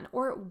great one.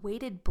 Or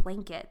weighted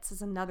blankets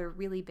is another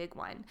really big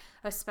one,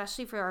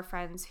 especially for our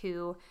friends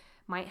who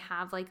might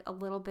have like a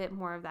little bit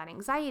more of that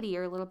anxiety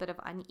or a little bit of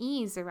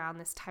unease around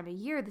this time of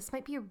year. This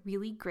might be a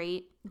really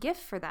great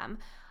gift for them.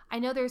 I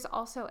know there's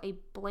also a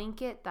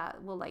blanket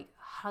that will like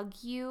hug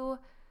you.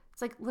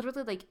 It's like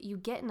literally like you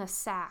get in a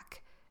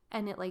sack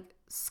and it like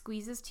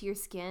squeezes to your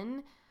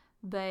skin,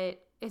 but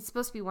it's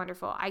supposed to be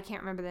wonderful. I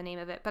can't remember the name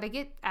of it, but I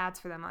get ads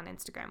for them on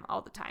Instagram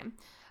all the time.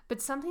 But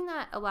something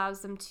that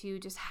allows them to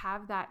just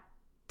have that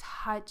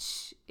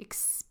touch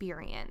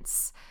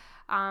experience.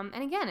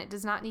 And again, it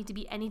does not need to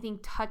be anything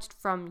touched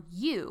from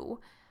you,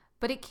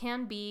 but it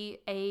can be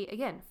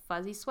again,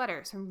 fuzzy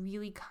sweater, some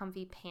really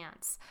comfy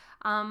pants.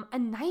 A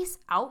nice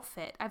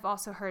outfit, I've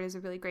also heard, is a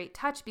really great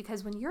touch,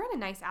 because when you're in a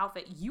nice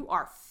outfit, you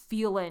are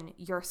feeling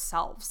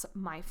yourselves,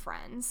 my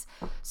friends.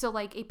 So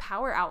like a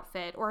power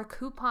outfit or a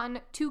coupon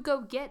to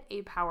go get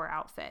a power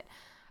outfit.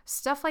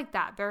 Stuff like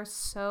that. There are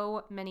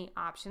so many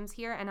options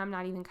here, and I'm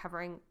not even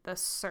covering the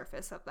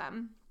surface of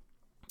them.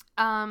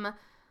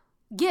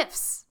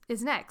 Gifts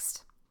is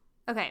next.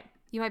 Okay,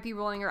 you might be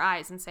rolling your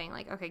eyes and saying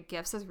like, okay,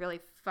 gifts is really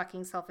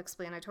fucking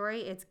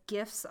self-explanatory. It's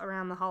gifts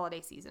around the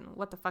holiday season.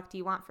 What the fuck do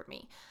you want from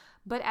me?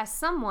 But as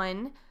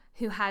someone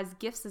who has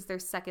gifts as their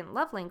second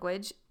love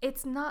language,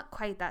 it's not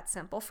quite that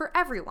simple for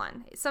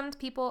everyone. Some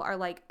people are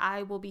like,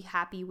 I will be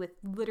happy with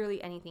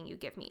literally anything you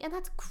give me. And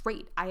that's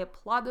great. I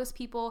applaud those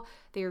people.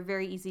 They are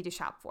very easy to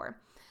shop for.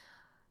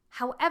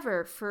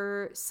 However,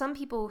 for some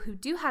people who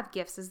do have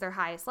gifts as their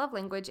highest love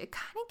language, it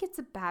kind of gets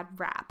a bad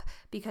rap,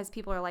 because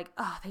people are like,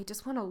 oh, they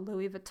just want a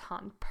Louis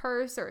Vuitton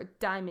purse or a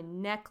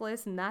diamond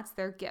necklace, and that's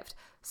their gift.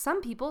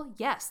 Some people,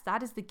 yes,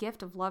 that is the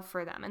gift of love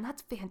for them, and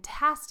that's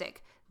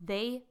fantastic.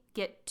 They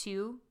get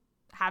to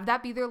have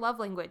that be their love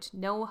language.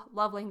 No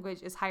love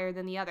language is higher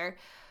than the other.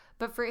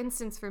 But for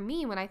instance, for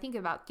me, when I think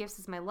about gifts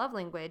as my love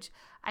language,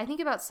 I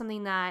think about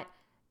something that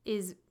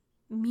is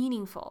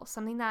meaningful,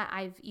 something that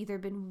I've either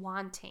been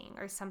wanting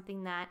or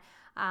something that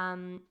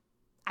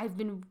I've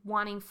been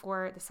wanting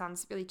for, this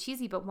sounds really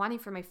cheesy, but wanting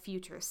for my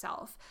future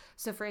self.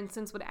 So for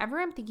instance, whenever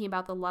I'm thinking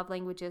about the love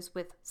languages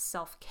with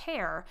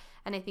self-care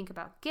and I think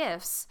about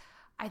gifts,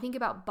 I think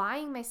about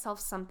buying myself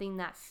something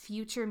that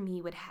future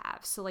me would have.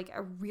 So like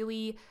a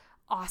really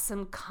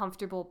awesome,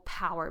 comfortable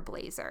power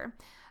blazer.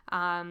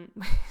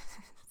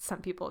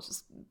 Some people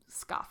just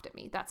scoffed at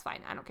me. That's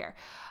fine. I don't care.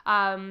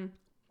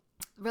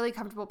 Really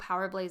comfortable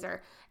power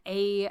blazer,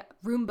 a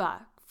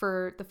Roomba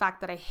for the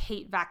fact that I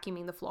hate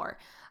vacuuming the floor,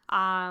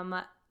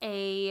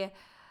 a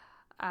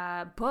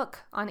book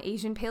on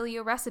Asian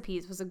paleo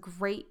recipes was a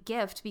great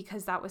gift,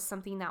 because that was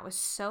something that was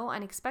so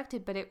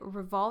unexpected, but it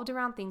revolved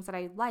around things that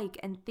I like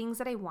and things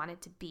that I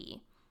wanted to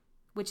be,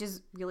 which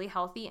is really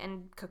healthy,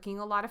 and cooking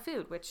a lot of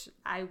food, which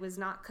I was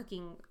not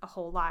cooking a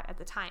whole lot at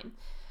the time.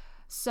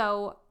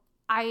 So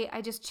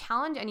I just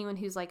challenge anyone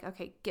who's like,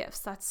 okay, gifts,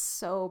 that's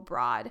so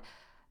broad.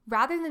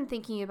 Rather than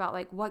thinking about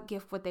like what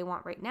gift would they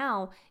want right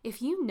now,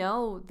 if you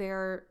know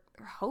their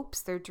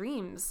hopes, their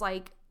dreams,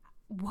 like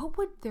what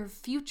would their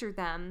future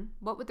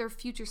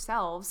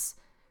selves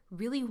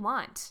really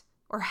want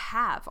or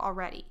have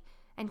already?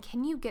 And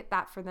can you get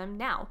that for them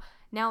now?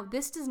 Now,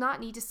 this does not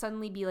need to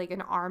suddenly be like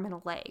an arm and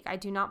a leg. I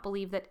do not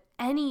believe that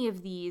any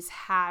of these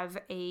have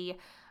a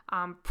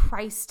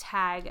price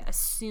tag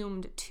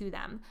assumed to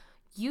them.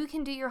 You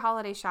can do your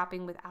holiday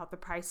shopping without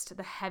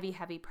the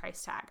heavy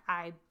price tag.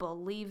 I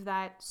believe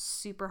that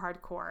super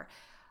hardcore,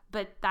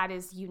 but that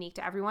is unique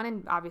to everyone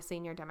and obviously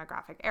in your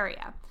demographic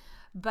area.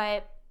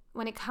 But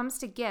when it comes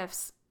to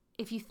gifts,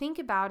 if you think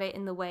about it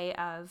in the way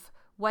of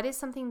what is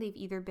something they've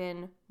either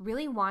been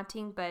really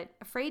wanting but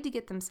afraid to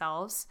get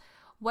themselves,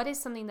 what is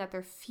something that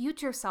their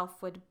future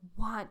self would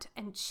want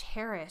and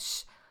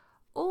cherish,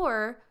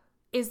 or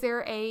is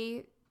there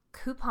a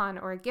coupon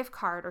or a gift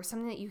card or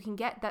something that you can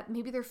get that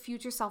maybe their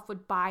future self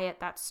would buy at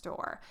that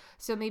store.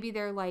 So maybe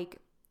they're like,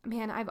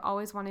 man, I've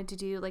always wanted to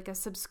do like a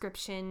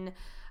subscription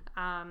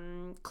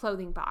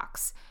clothing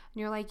box.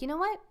 And you're like, you know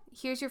what?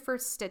 Here's your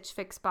first Stitch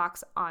Fix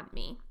box on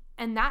me.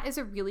 And that is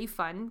a really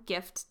fun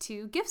gift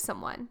to give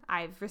someone.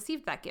 I've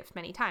received that gift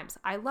many times.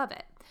 I love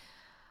it.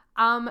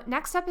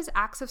 Next up is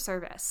acts of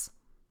service.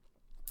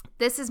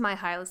 This is my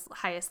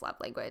highest love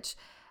language.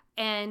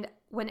 And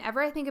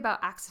whenever I think about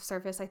acts of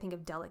service, I think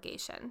of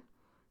delegation.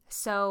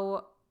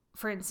 So,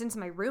 for instance,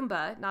 my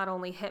Roomba not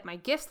only hit my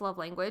gifts love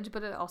language,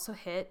 but it also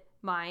hit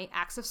my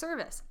acts of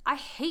service. I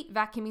hate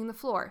vacuuming the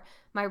floor.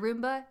 My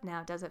Roomba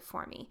now does it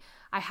for me.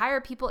 I hire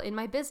people in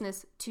my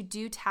business to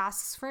do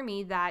tasks for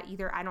me that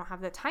either I don't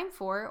have the time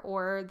for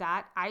or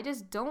that I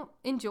just don't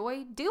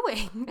enjoy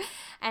doing.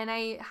 And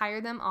I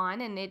hire them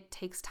on, and it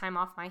takes time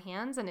off my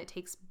hands and it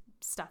takes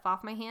stuff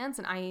off my hands,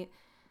 and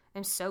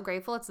I'm so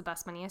grateful. It's the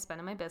best money I spend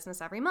in my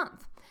business every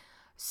month.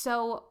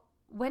 So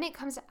when it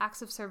comes to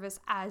acts of service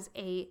as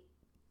a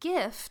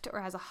gift or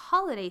as a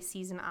holiday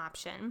season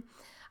option,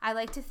 I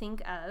like to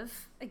think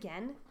of,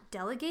 again,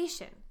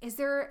 delegation. Is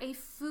there a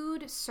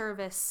food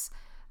service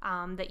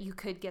that you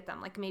could get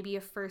them? Like maybe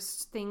a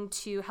first thing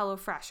to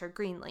HelloFresh or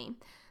Greenly.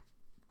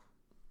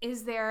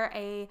 Is there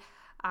a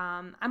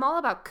I'm all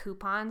about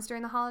coupons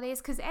during the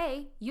holidays because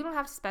you don't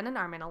have to spend an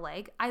arm and a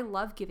leg. I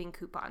love giving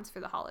coupons for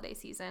the holiday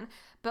season,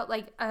 but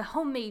like a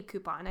homemade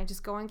coupon, I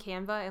just go on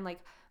Canva and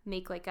like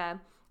make like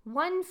a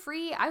one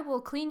free, I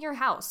will clean your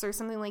house or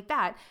something like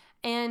that.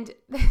 And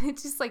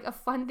it's just like a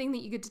fun thing that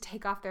you get to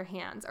take off their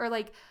hands, or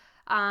like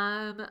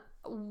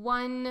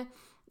one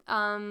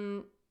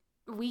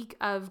week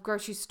of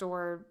grocery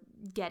store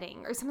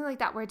getting or something like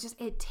that, where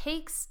it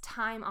takes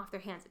time off their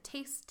hands. It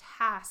takes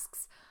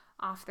tasks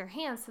off their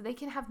hands so they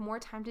can have more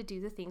time to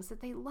do the things that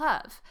they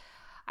love.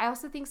 I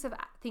also think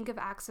of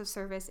acts of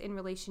service in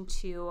relation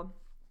to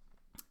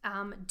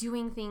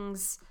doing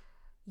things,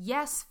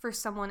 yes, for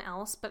someone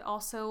else, but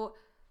also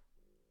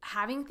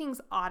having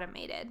things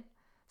automated.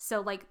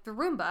 So like the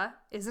Roomba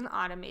is an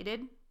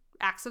automated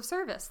acts of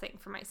service thing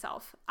for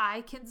myself.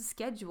 I can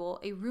schedule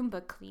a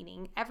Roomba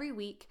cleaning every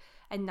week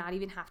and not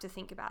even have to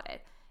think about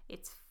it.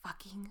 It's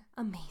fucking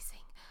amazing.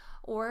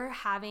 Or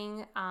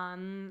having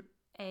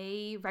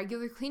a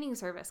regular cleaning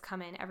service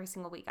come in every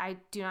single week. I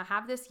do not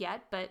have this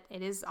yet, but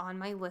it is on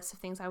my list of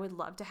things I would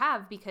love to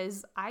have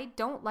because I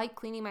don't like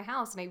cleaning my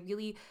house,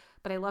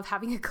 but I love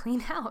having a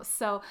clean house.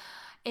 So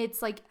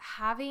it's like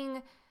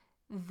having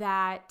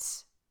that,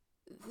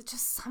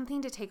 just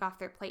something to take off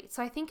their plate.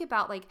 So I think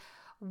about like,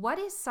 what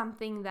is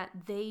something that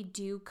they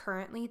do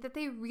currently that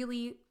they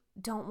really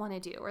don't want to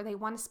do, or they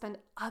want to spend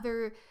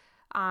other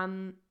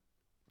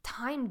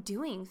time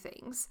doing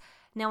things.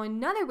 Now,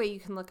 another way you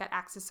can look at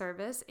acts of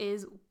service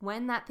is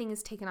when that thing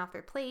is taken off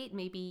their plate,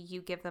 maybe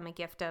you give them a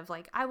gift of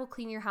like, I will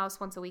clean your house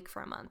once a week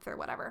for a month or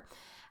whatever.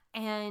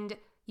 And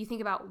you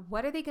think about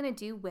what are they going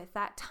to do with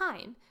that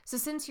time? So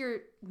since you're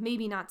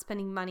maybe not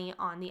spending money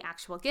on the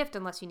actual gift,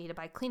 unless you need to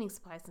buy cleaning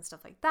supplies and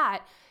stuff like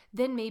that,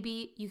 then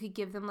maybe you could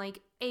give them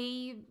like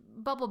a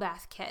bubble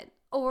bath kit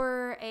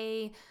or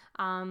a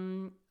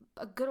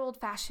good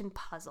old-fashioned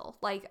puzzle.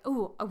 Like,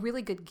 a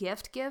really good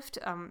gifts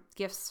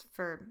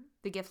for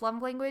the gift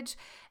love language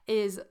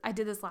is, I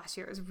did this last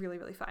year. It was really,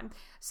 really fun.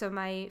 So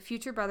my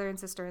future brother and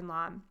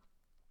sister-in-law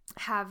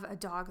have a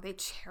dog they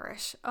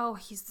cherish. Oh,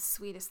 he's the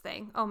sweetest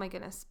thing. Oh my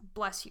goodness.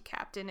 Bless you,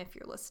 Captain, if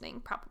you're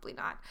listening. Probably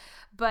not.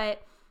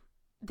 But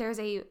there's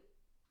a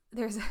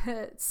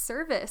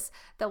service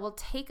that will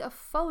take a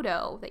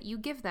photo that you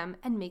give them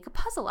and make a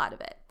puzzle out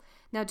of it.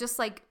 Now, just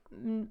like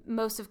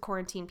most of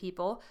quarantine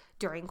people,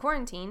 during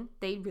quarantine,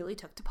 they really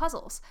took to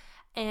puzzles.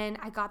 And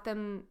I got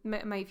them,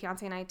 my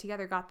fiance and I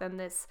together got them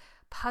this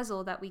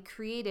puzzle that we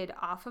created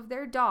off of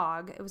their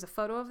dog. It was a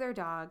photo of their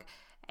dog.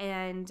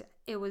 And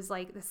it was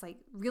like this like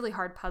really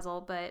hard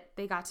puzzle, but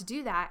they got to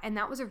do that. And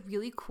that was a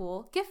really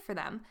cool gift for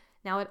them.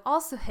 Now it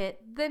also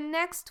hit the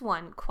next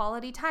one,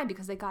 quality time,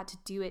 because they got to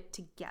do it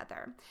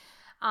together.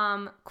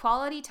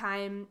 Quality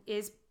time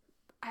is,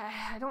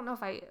 I don't know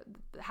if I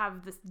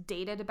have this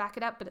data to back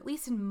it up, but at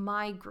least in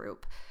my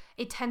group,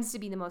 it tends to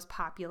be the most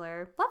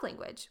popular love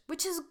language,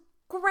 which is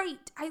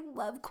great. I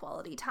love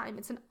quality time.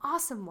 It's an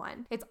awesome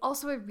one. It's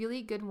also a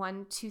really good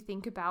one to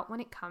think about when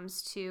it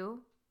comes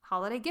to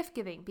holiday gift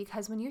giving,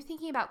 because when you're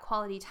thinking about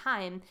quality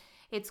time,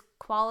 it's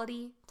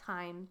quality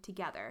time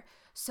together.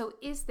 So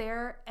is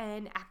there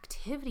an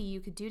activity you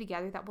could do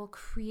together that will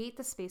create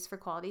the space for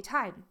quality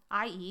time,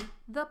 i.e.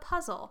 the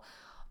puzzle,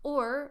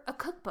 or a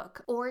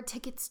cookbook, or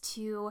tickets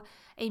to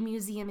a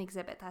museum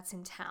exhibit that's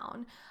in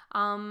town?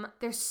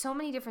 There's so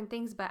many different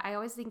things, but I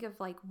always think of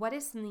like, what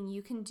is something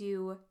you can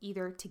do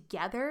either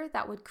together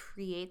that would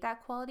create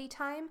that quality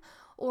time,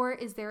 or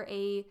is there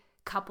a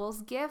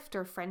couples gift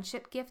or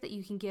friendship gift that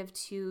you can give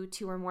to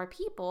two or more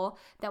people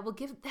that will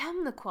give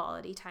them the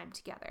quality time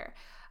together?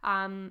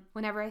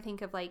 Whenever I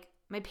think of like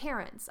my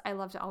parents, I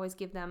love to always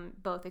give them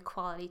both a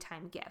quality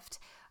time gift.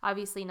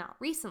 Obviously not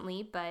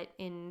recently, but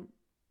in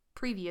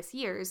previous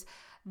years,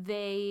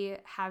 they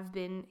have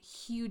been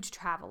huge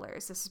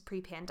travelers. This is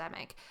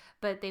pre-pandemic,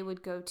 but they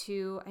would go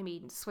to,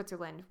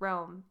 Switzerland,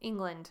 Rome,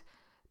 England,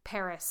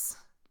 Paris,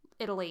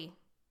 Italy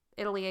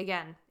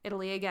again.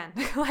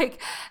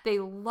 Like, they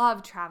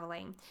love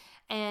traveling.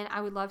 And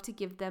I would love to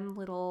give them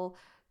little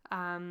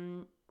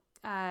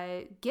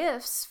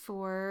gifts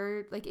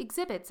for like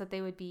exhibits that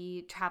they would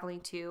be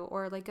traveling to,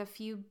 or like a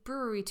few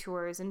brewery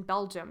tours in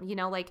Belgium,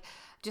 like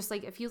just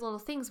like a few little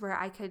things where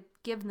I could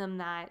give them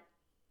that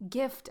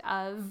gift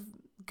of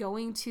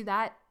going to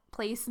that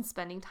place and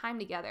spending time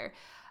together.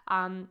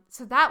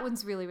 So that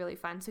one's really, really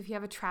fun. So if you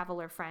have a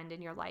traveler friend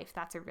in your life,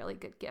 that's a really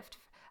good gift.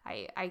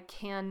 I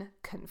can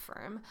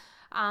confirm.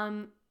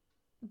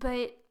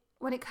 But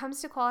when it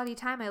comes to quality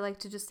time, I like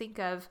to just think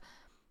of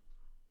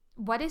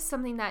what is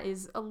something that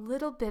is a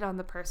little bit on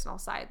the personal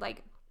side,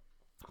 like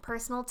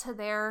personal to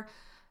their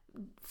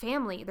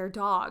family, their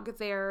dog,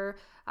 their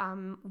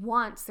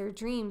wants, their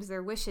dreams,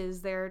 their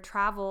wishes, their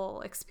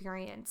travel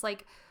experience.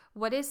 Like,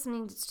 what is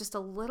something that's just a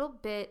little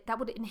bit that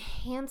would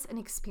enhance an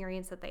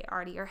experience that they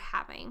already are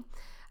having,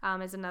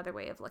 is another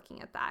way of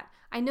looking at that.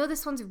 I know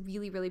this one's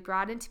really, really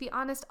broad, and to be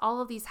honest,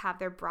 all of these have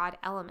their broad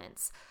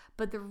elements.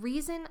 But the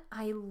reason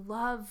I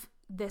love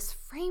this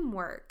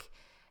framework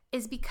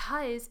is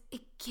because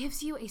it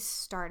gives you a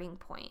starting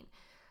point.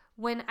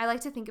 When I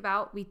like to think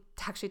about, we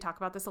actually talk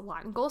about this a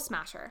lot in Goal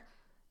Smasher.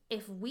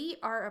 If we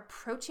are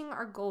approaching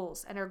our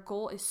goals and our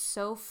goal is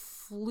so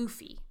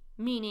floofy,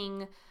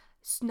 meaning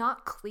it's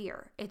not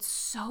clear, it's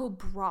so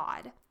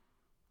broad,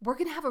 we're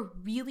going to have a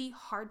really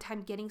hard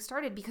time getting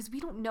started because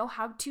we don't know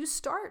how to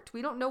start.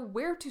 We don't know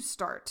where to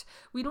start.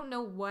 We don't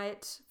know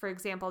what, for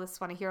example, this is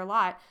one I hear a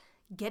lot,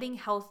 getting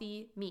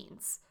healthy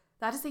means.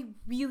 That is a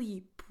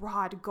really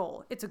broad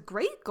goal. It's a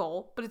great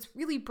goal, but it's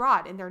really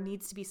broad and there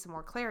needs to be some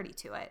more clarity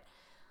to it.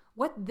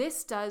 What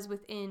this does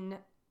within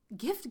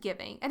gift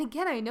giving, and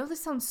again, I know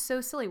this sounds so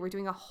silly. We're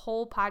doing a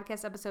whole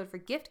podcast episode for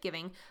gift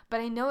giving,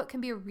 but I know it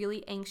can be a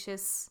really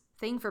anxious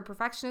thing for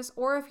perfectionists,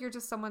 or if you're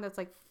just someone that's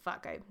like,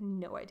 fuck, I have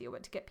no idea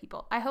what to get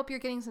people. I hope you're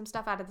getting some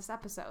stuff out of this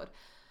episode.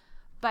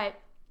 But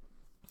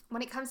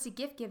when it comes to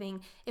gift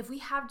giving, if we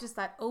have just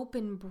that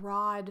open,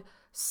 broad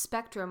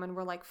spectrum and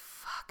we're like,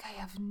 fuck, I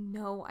have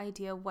no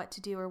idea what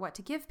to do or what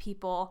to give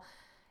people,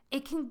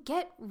 it can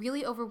get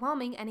really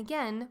overwhelming. And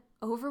again,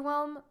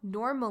 overwhelm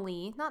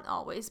normally, not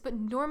always, but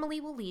normally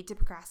will lead to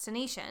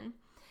procrastination.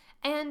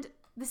 And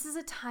this is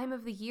a time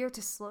of the year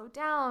to slow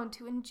down,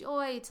 to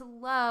enjoy, to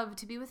love,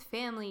 to be with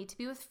family, to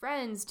be with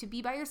friends, to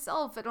be by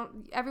yourself.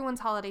 Everyone's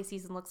holiday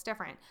season looks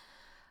different.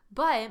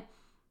 But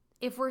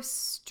if we're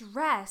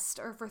stressed,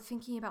 or if we're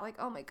thinking about like,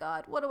 oh my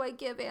God, what do I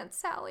give Aunt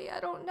Sally? I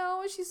don't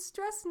know. She's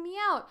stressing me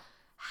out.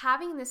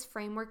 Having this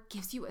framework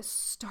gives you a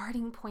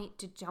starting point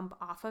to jump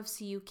off of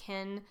so you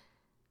can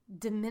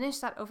diminish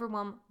that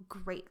overwhelm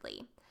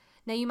greatly.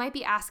 Now you might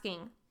be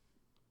asking,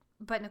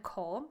 but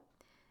Nicole,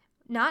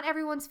 not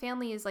everyone's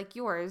family is like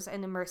yours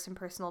and immersed in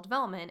personal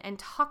development and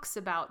talks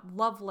about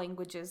love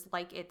languages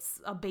like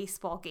it's a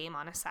baseball game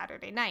on a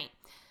Saturday night.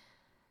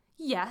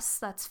 Yes,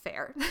 that's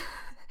fair.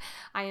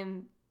 I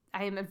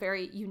am a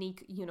very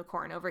unique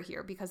unicorn over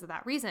here because of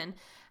that reason.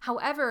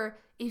 However,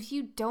 if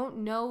you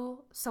don't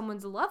know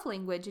someone's love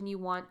language and you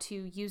want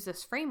to use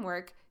this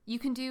framework, you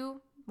can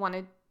do one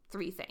of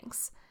three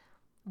things.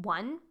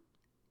 One,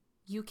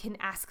 you can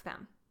ask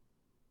them.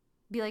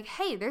 Be like,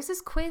 hey, there's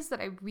this quiz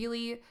that I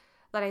really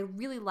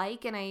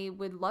like and I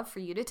would love for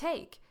you to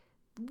take.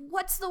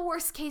 What's the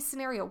worst case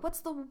scenario?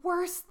 What's the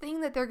worst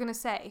thing that they're going to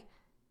say?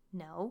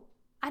 No,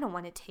 I don't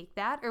want to take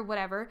that or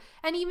whatever.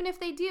 And even if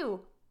they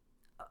do,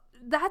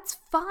 that's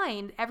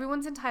fine.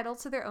 Everyone's entitled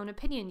to their own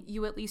opinion.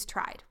 You at least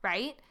tried,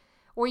 right?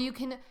 Or you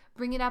can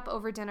bring it up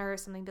over dinner or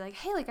something. Be like,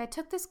 hey, I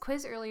took this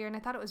quiz earlier and I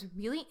thought it was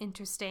really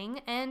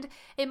interesting. And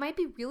it might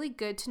be really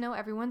good to know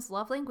everyone's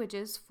love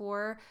languages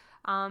for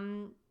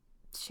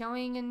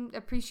showing and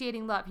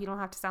appreciating love. You don't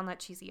have to sound that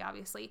cheesy,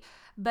 obviously.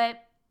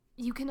 But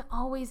you can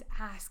always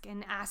ask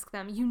and ask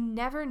them. You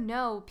never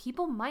know.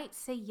 People might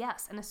say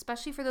yes. And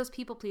especially for those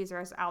people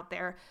pleasers out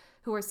there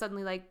who are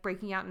suddenly like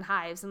breaking out in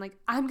hives and like,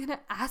 I'm going to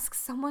ask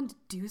someone to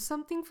do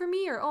something for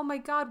me, or, oh my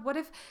God, what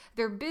if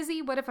they're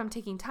busy? What if I'm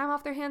taking time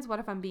off their hands? What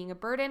if I'm being a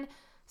burden?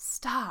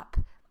 Stop.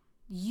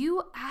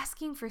 You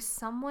asking for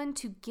someone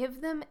to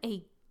give them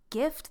a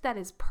gift that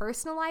is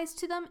personalized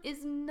to them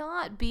is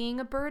not being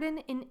a burden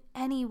in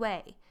any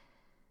way.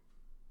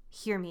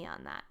 hear me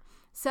on that.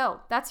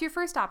 So that's your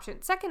first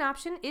option. Second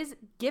option is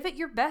give it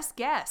your best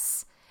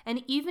guess.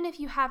 And even if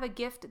you have a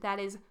gift that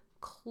is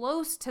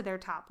close to their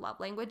top love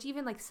language,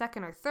 even like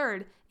second or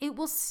third, it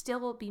will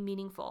still be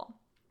meaningful.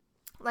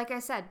 Like I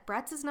said,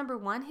 Brett's is number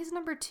one. His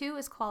number two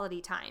is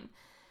quality time.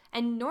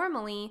 And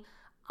normally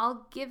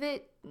I'll give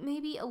it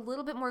maybe a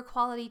little bit more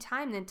quality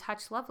time than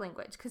touch love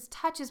language, because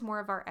touch is more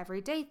of our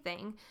everyday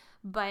thing.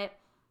 But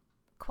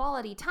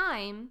quality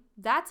time,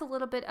 that's a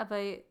little bit of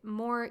a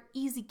more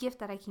easy gift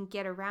that I can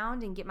get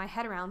around and get my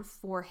head around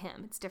for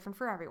him. It's different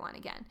for everyone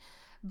again.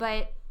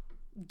 But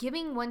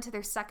giving one to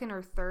their second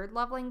or third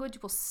love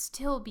language will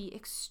still be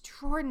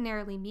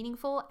extraordinarily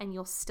meaningful, and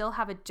you'll still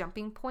have a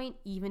jumping point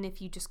even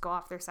if you just go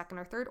off their second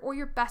or third or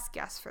your best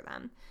guess for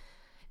them.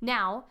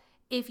 Now,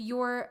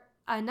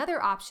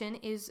 another option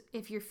is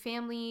if your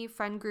family,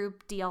 friend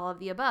group, all of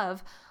the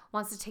above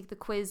wants to take the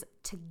quiz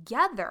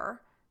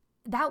together.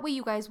 That way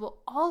you guys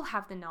will all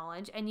have the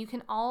knowledge and you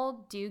can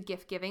all do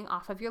gift giving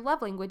off of your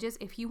love languages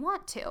if you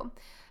want to.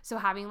 So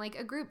having like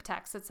a group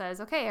text that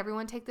says, okay,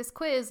 everyone take this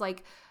quiz,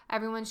 like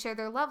everyone share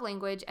their love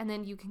language, and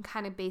then you can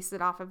kind of base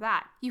it off of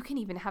that. You can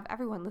even have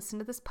everyone listen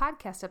to this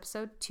podcast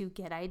episode to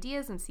get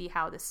ideas and see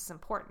how this is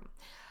important.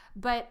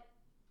 But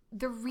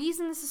the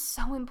reason this is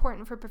so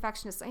important for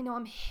perfectionists, I know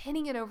I'm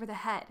hitting it over the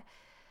head,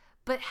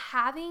 but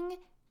having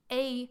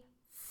a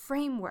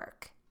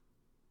framework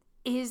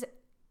is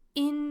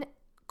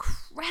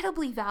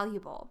incredibly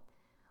valuable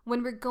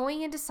when we're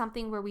going into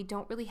something where we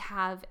don't really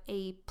have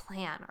a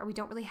plan, or we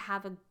don't really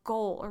have a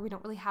goal, or we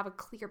don't really have a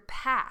clear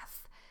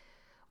path.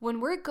 When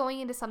we're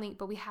going into something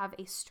but we have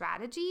a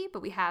strategy,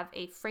 but we have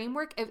a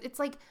framework, it's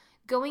like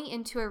going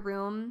into a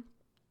room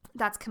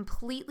that's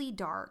completely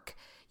dark.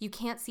 You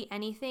can't see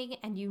anything,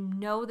 and you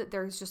know that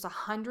there's just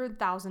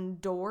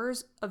 100,000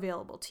 doors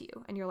available to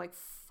you, and you're like,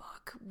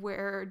 fuck,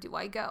 where do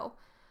I go?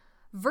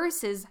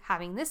 Versus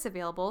having this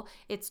available,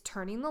 it's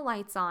turning the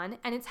lights on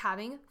and it's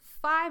having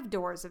 5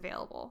 doors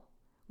available.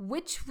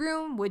 Which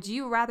room would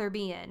you rather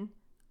be in?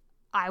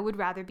 I would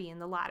rather be in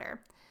the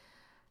latter.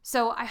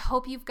 So I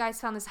hope you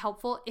guys found this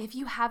helpful. If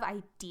you have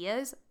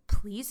ideas,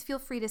 please feel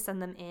free to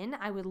send them in.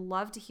 I would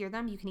love to hear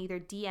them. You can either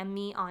DM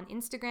me on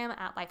Instagram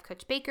at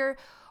lifecoachbaker,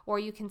 or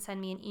you can send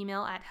me an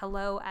email at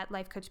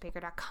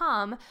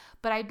hello@lifecoachbaker.com.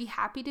 But I'd be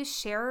happy to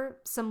share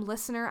some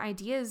listener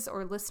ideas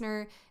or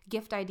listener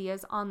gift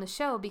ideas on the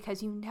show,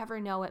 because you never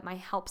know, it might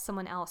help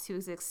someone else who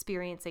is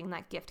experiencing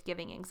that gift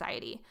giving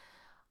anxiety.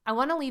 I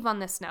want to leave on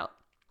this note.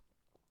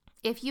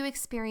 If you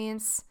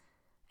experience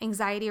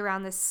anxiety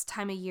around this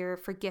time of year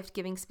for gift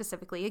giving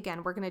specifically,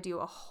 again, we're going to do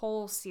a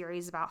whole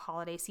series about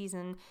holiday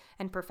season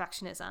and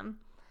perfectionism.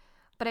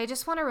 But I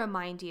just want to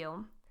remind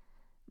you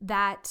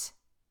that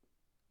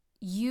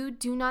you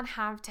do not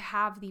have to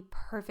have the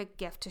perfect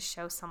gift to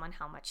show someone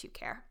how much you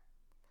care.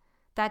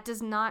 That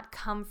does not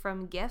come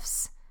from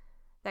gifts.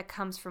 That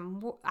comes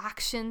from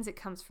actions. It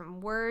comes from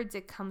words.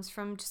 It comes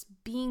from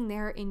just being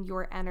there in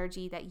your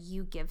energy that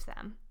you give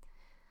them.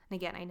 And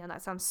again, I know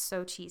that sounds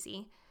so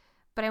cheesy,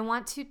 but I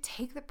want to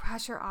take the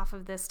pressure off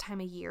of this time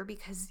of year,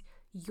 because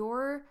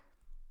your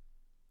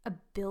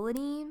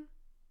ability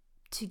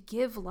to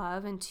give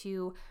love and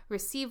to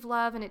receive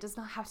love, and it does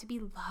not have to be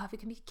love,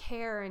 it can be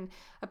care and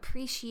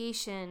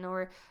appreciation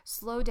or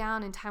slow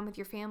down in time with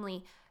your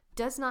family,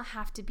 does not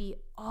have to be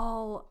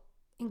all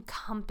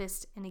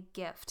encompassed in a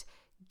gift.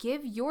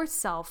 Give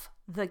yourself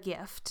the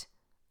gift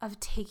of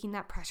taking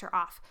that pressure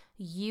off.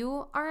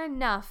 You are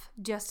enough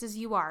just as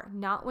you are,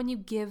 not when you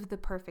give the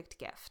perfect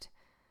gift.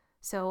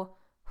 So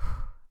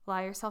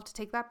allow yourself to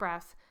take that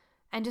breath,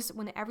 and just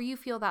whenever you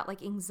feel that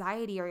like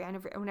anxiety, or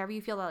whenever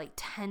you feel that like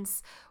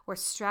tense or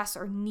stress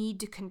or need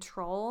to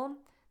control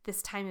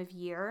this time of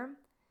year,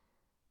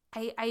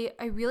 I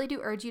really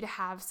do urge you to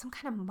have some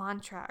kind of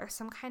mantra or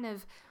some kind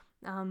of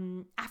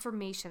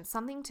affirmation,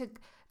 something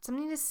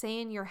to say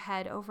in your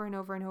head over and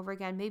over and over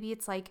again. Maybe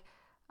it's like,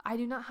 I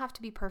do not have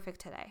to be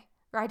perfect today,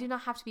 or I do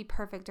not have to be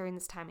perfect during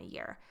this time of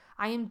year.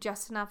 I am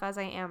just enough as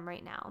I am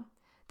right now.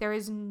 There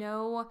is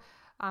no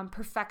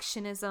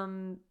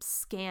perfectionism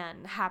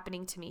scan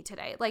happening to me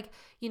today. Like,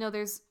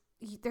 there's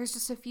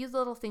just a few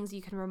little things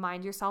you can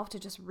remind yourself to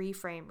just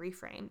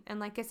reframe. And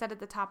like I said at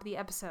the top of the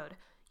episode,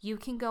 you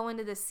can go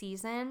into this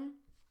season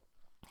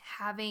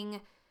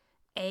having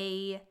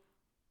a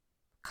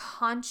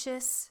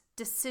conscious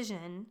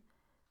decision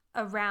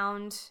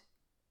around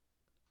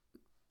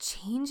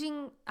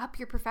changing up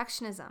your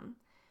perfectionism.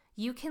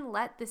 You can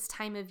let this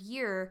time of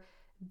year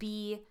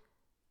be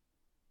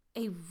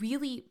a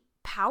really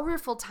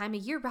powerful time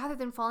of year, rather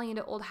than falling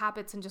into old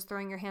habits and just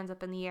throwing your hands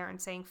up in the air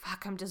and saying,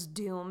 fuck, I'm just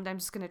doomed. I'm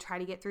just going to try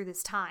to get through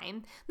this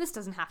time. This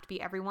doesn't have to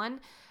be everyone.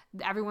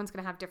 Everyone's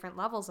going to have different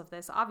levels of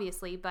this,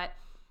 obviously, but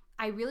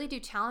I really do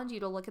challenge you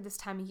to look at this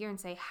time of year and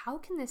say, how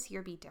can this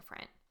year be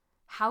different?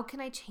 How can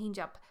I change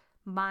up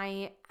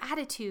my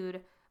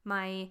attitude,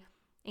 my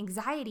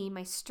anxiety,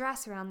 my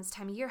stress around this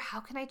time of year? How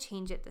can I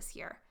change it this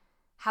year?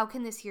 How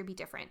can this year be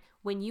different?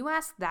 When you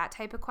ask that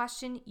type of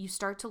question, you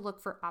start to look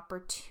for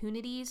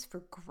opportunities for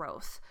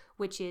growth,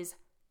 which is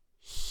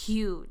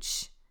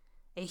huge.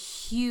 a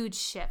huge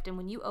shift. And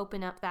when you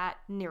open up that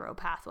neuro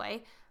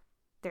pathway,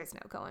 there's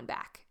no going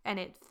back. And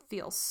it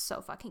feels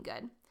so fucking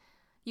good.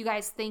 You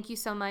guys, thank you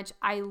so much.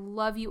 I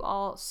love you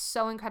all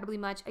so incredibly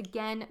much.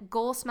 Again,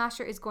 Goal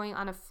Smasher is going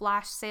on a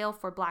flash sale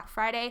for Black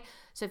Friday.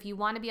 So if you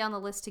want to be on the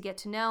list to get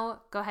to know,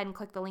 go ahead and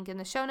click the link in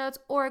the show notes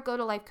or go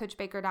to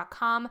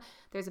lifecoachbaker.com.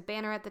 There's a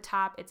banner at the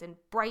top. It's in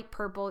bright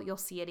purple. You'll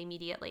see it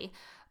immediately.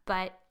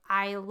 But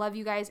I love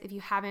you guys. If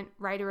you haven't,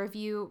 write a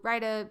review,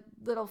 write a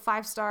little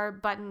 5-star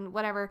button,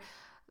 whatever.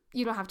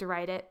 You don't have to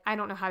write it. I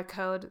don't know how to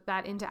code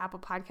that into Apple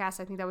Podcasts.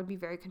 I think that would be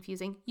very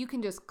confusing. You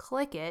can just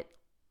click it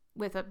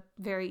with a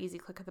very easy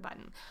click of the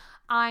button.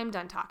 I'm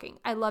done talking.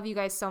 I love you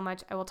guys so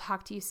much. I will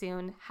talk to you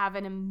soon. Have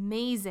an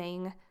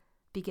amazing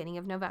beginning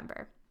of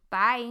November.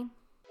 Bye.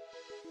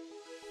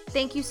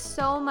 Thank you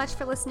so much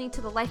for listening to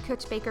the Life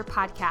Coach Baker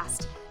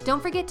podcast.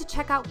 Don't forget to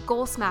check out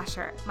Goal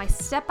Smasher, my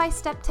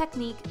step-by-step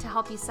technique to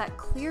help you set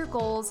clear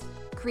goals,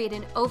 create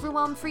an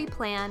overwhelm-free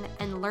plan,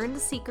 and learn the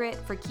secret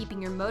for keeping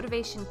your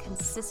motivation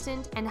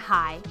consistent and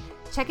high.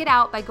 Check it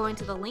out by going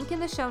to the link in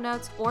the show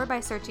notes or by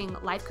searching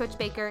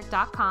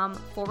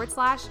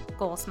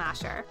lifecoachbaker.com/Goal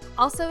Smasher.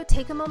 Also,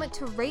 take a moment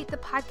to rate the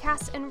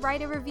podcast and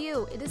write a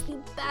review. It is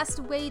the best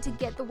way to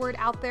get the word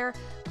out there.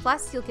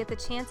 Plus, you'll get the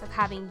chance of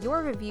having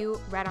your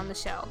review read on the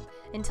show.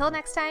 Until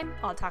next time,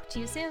 I'll talk to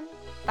you soon.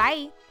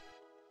 Bye.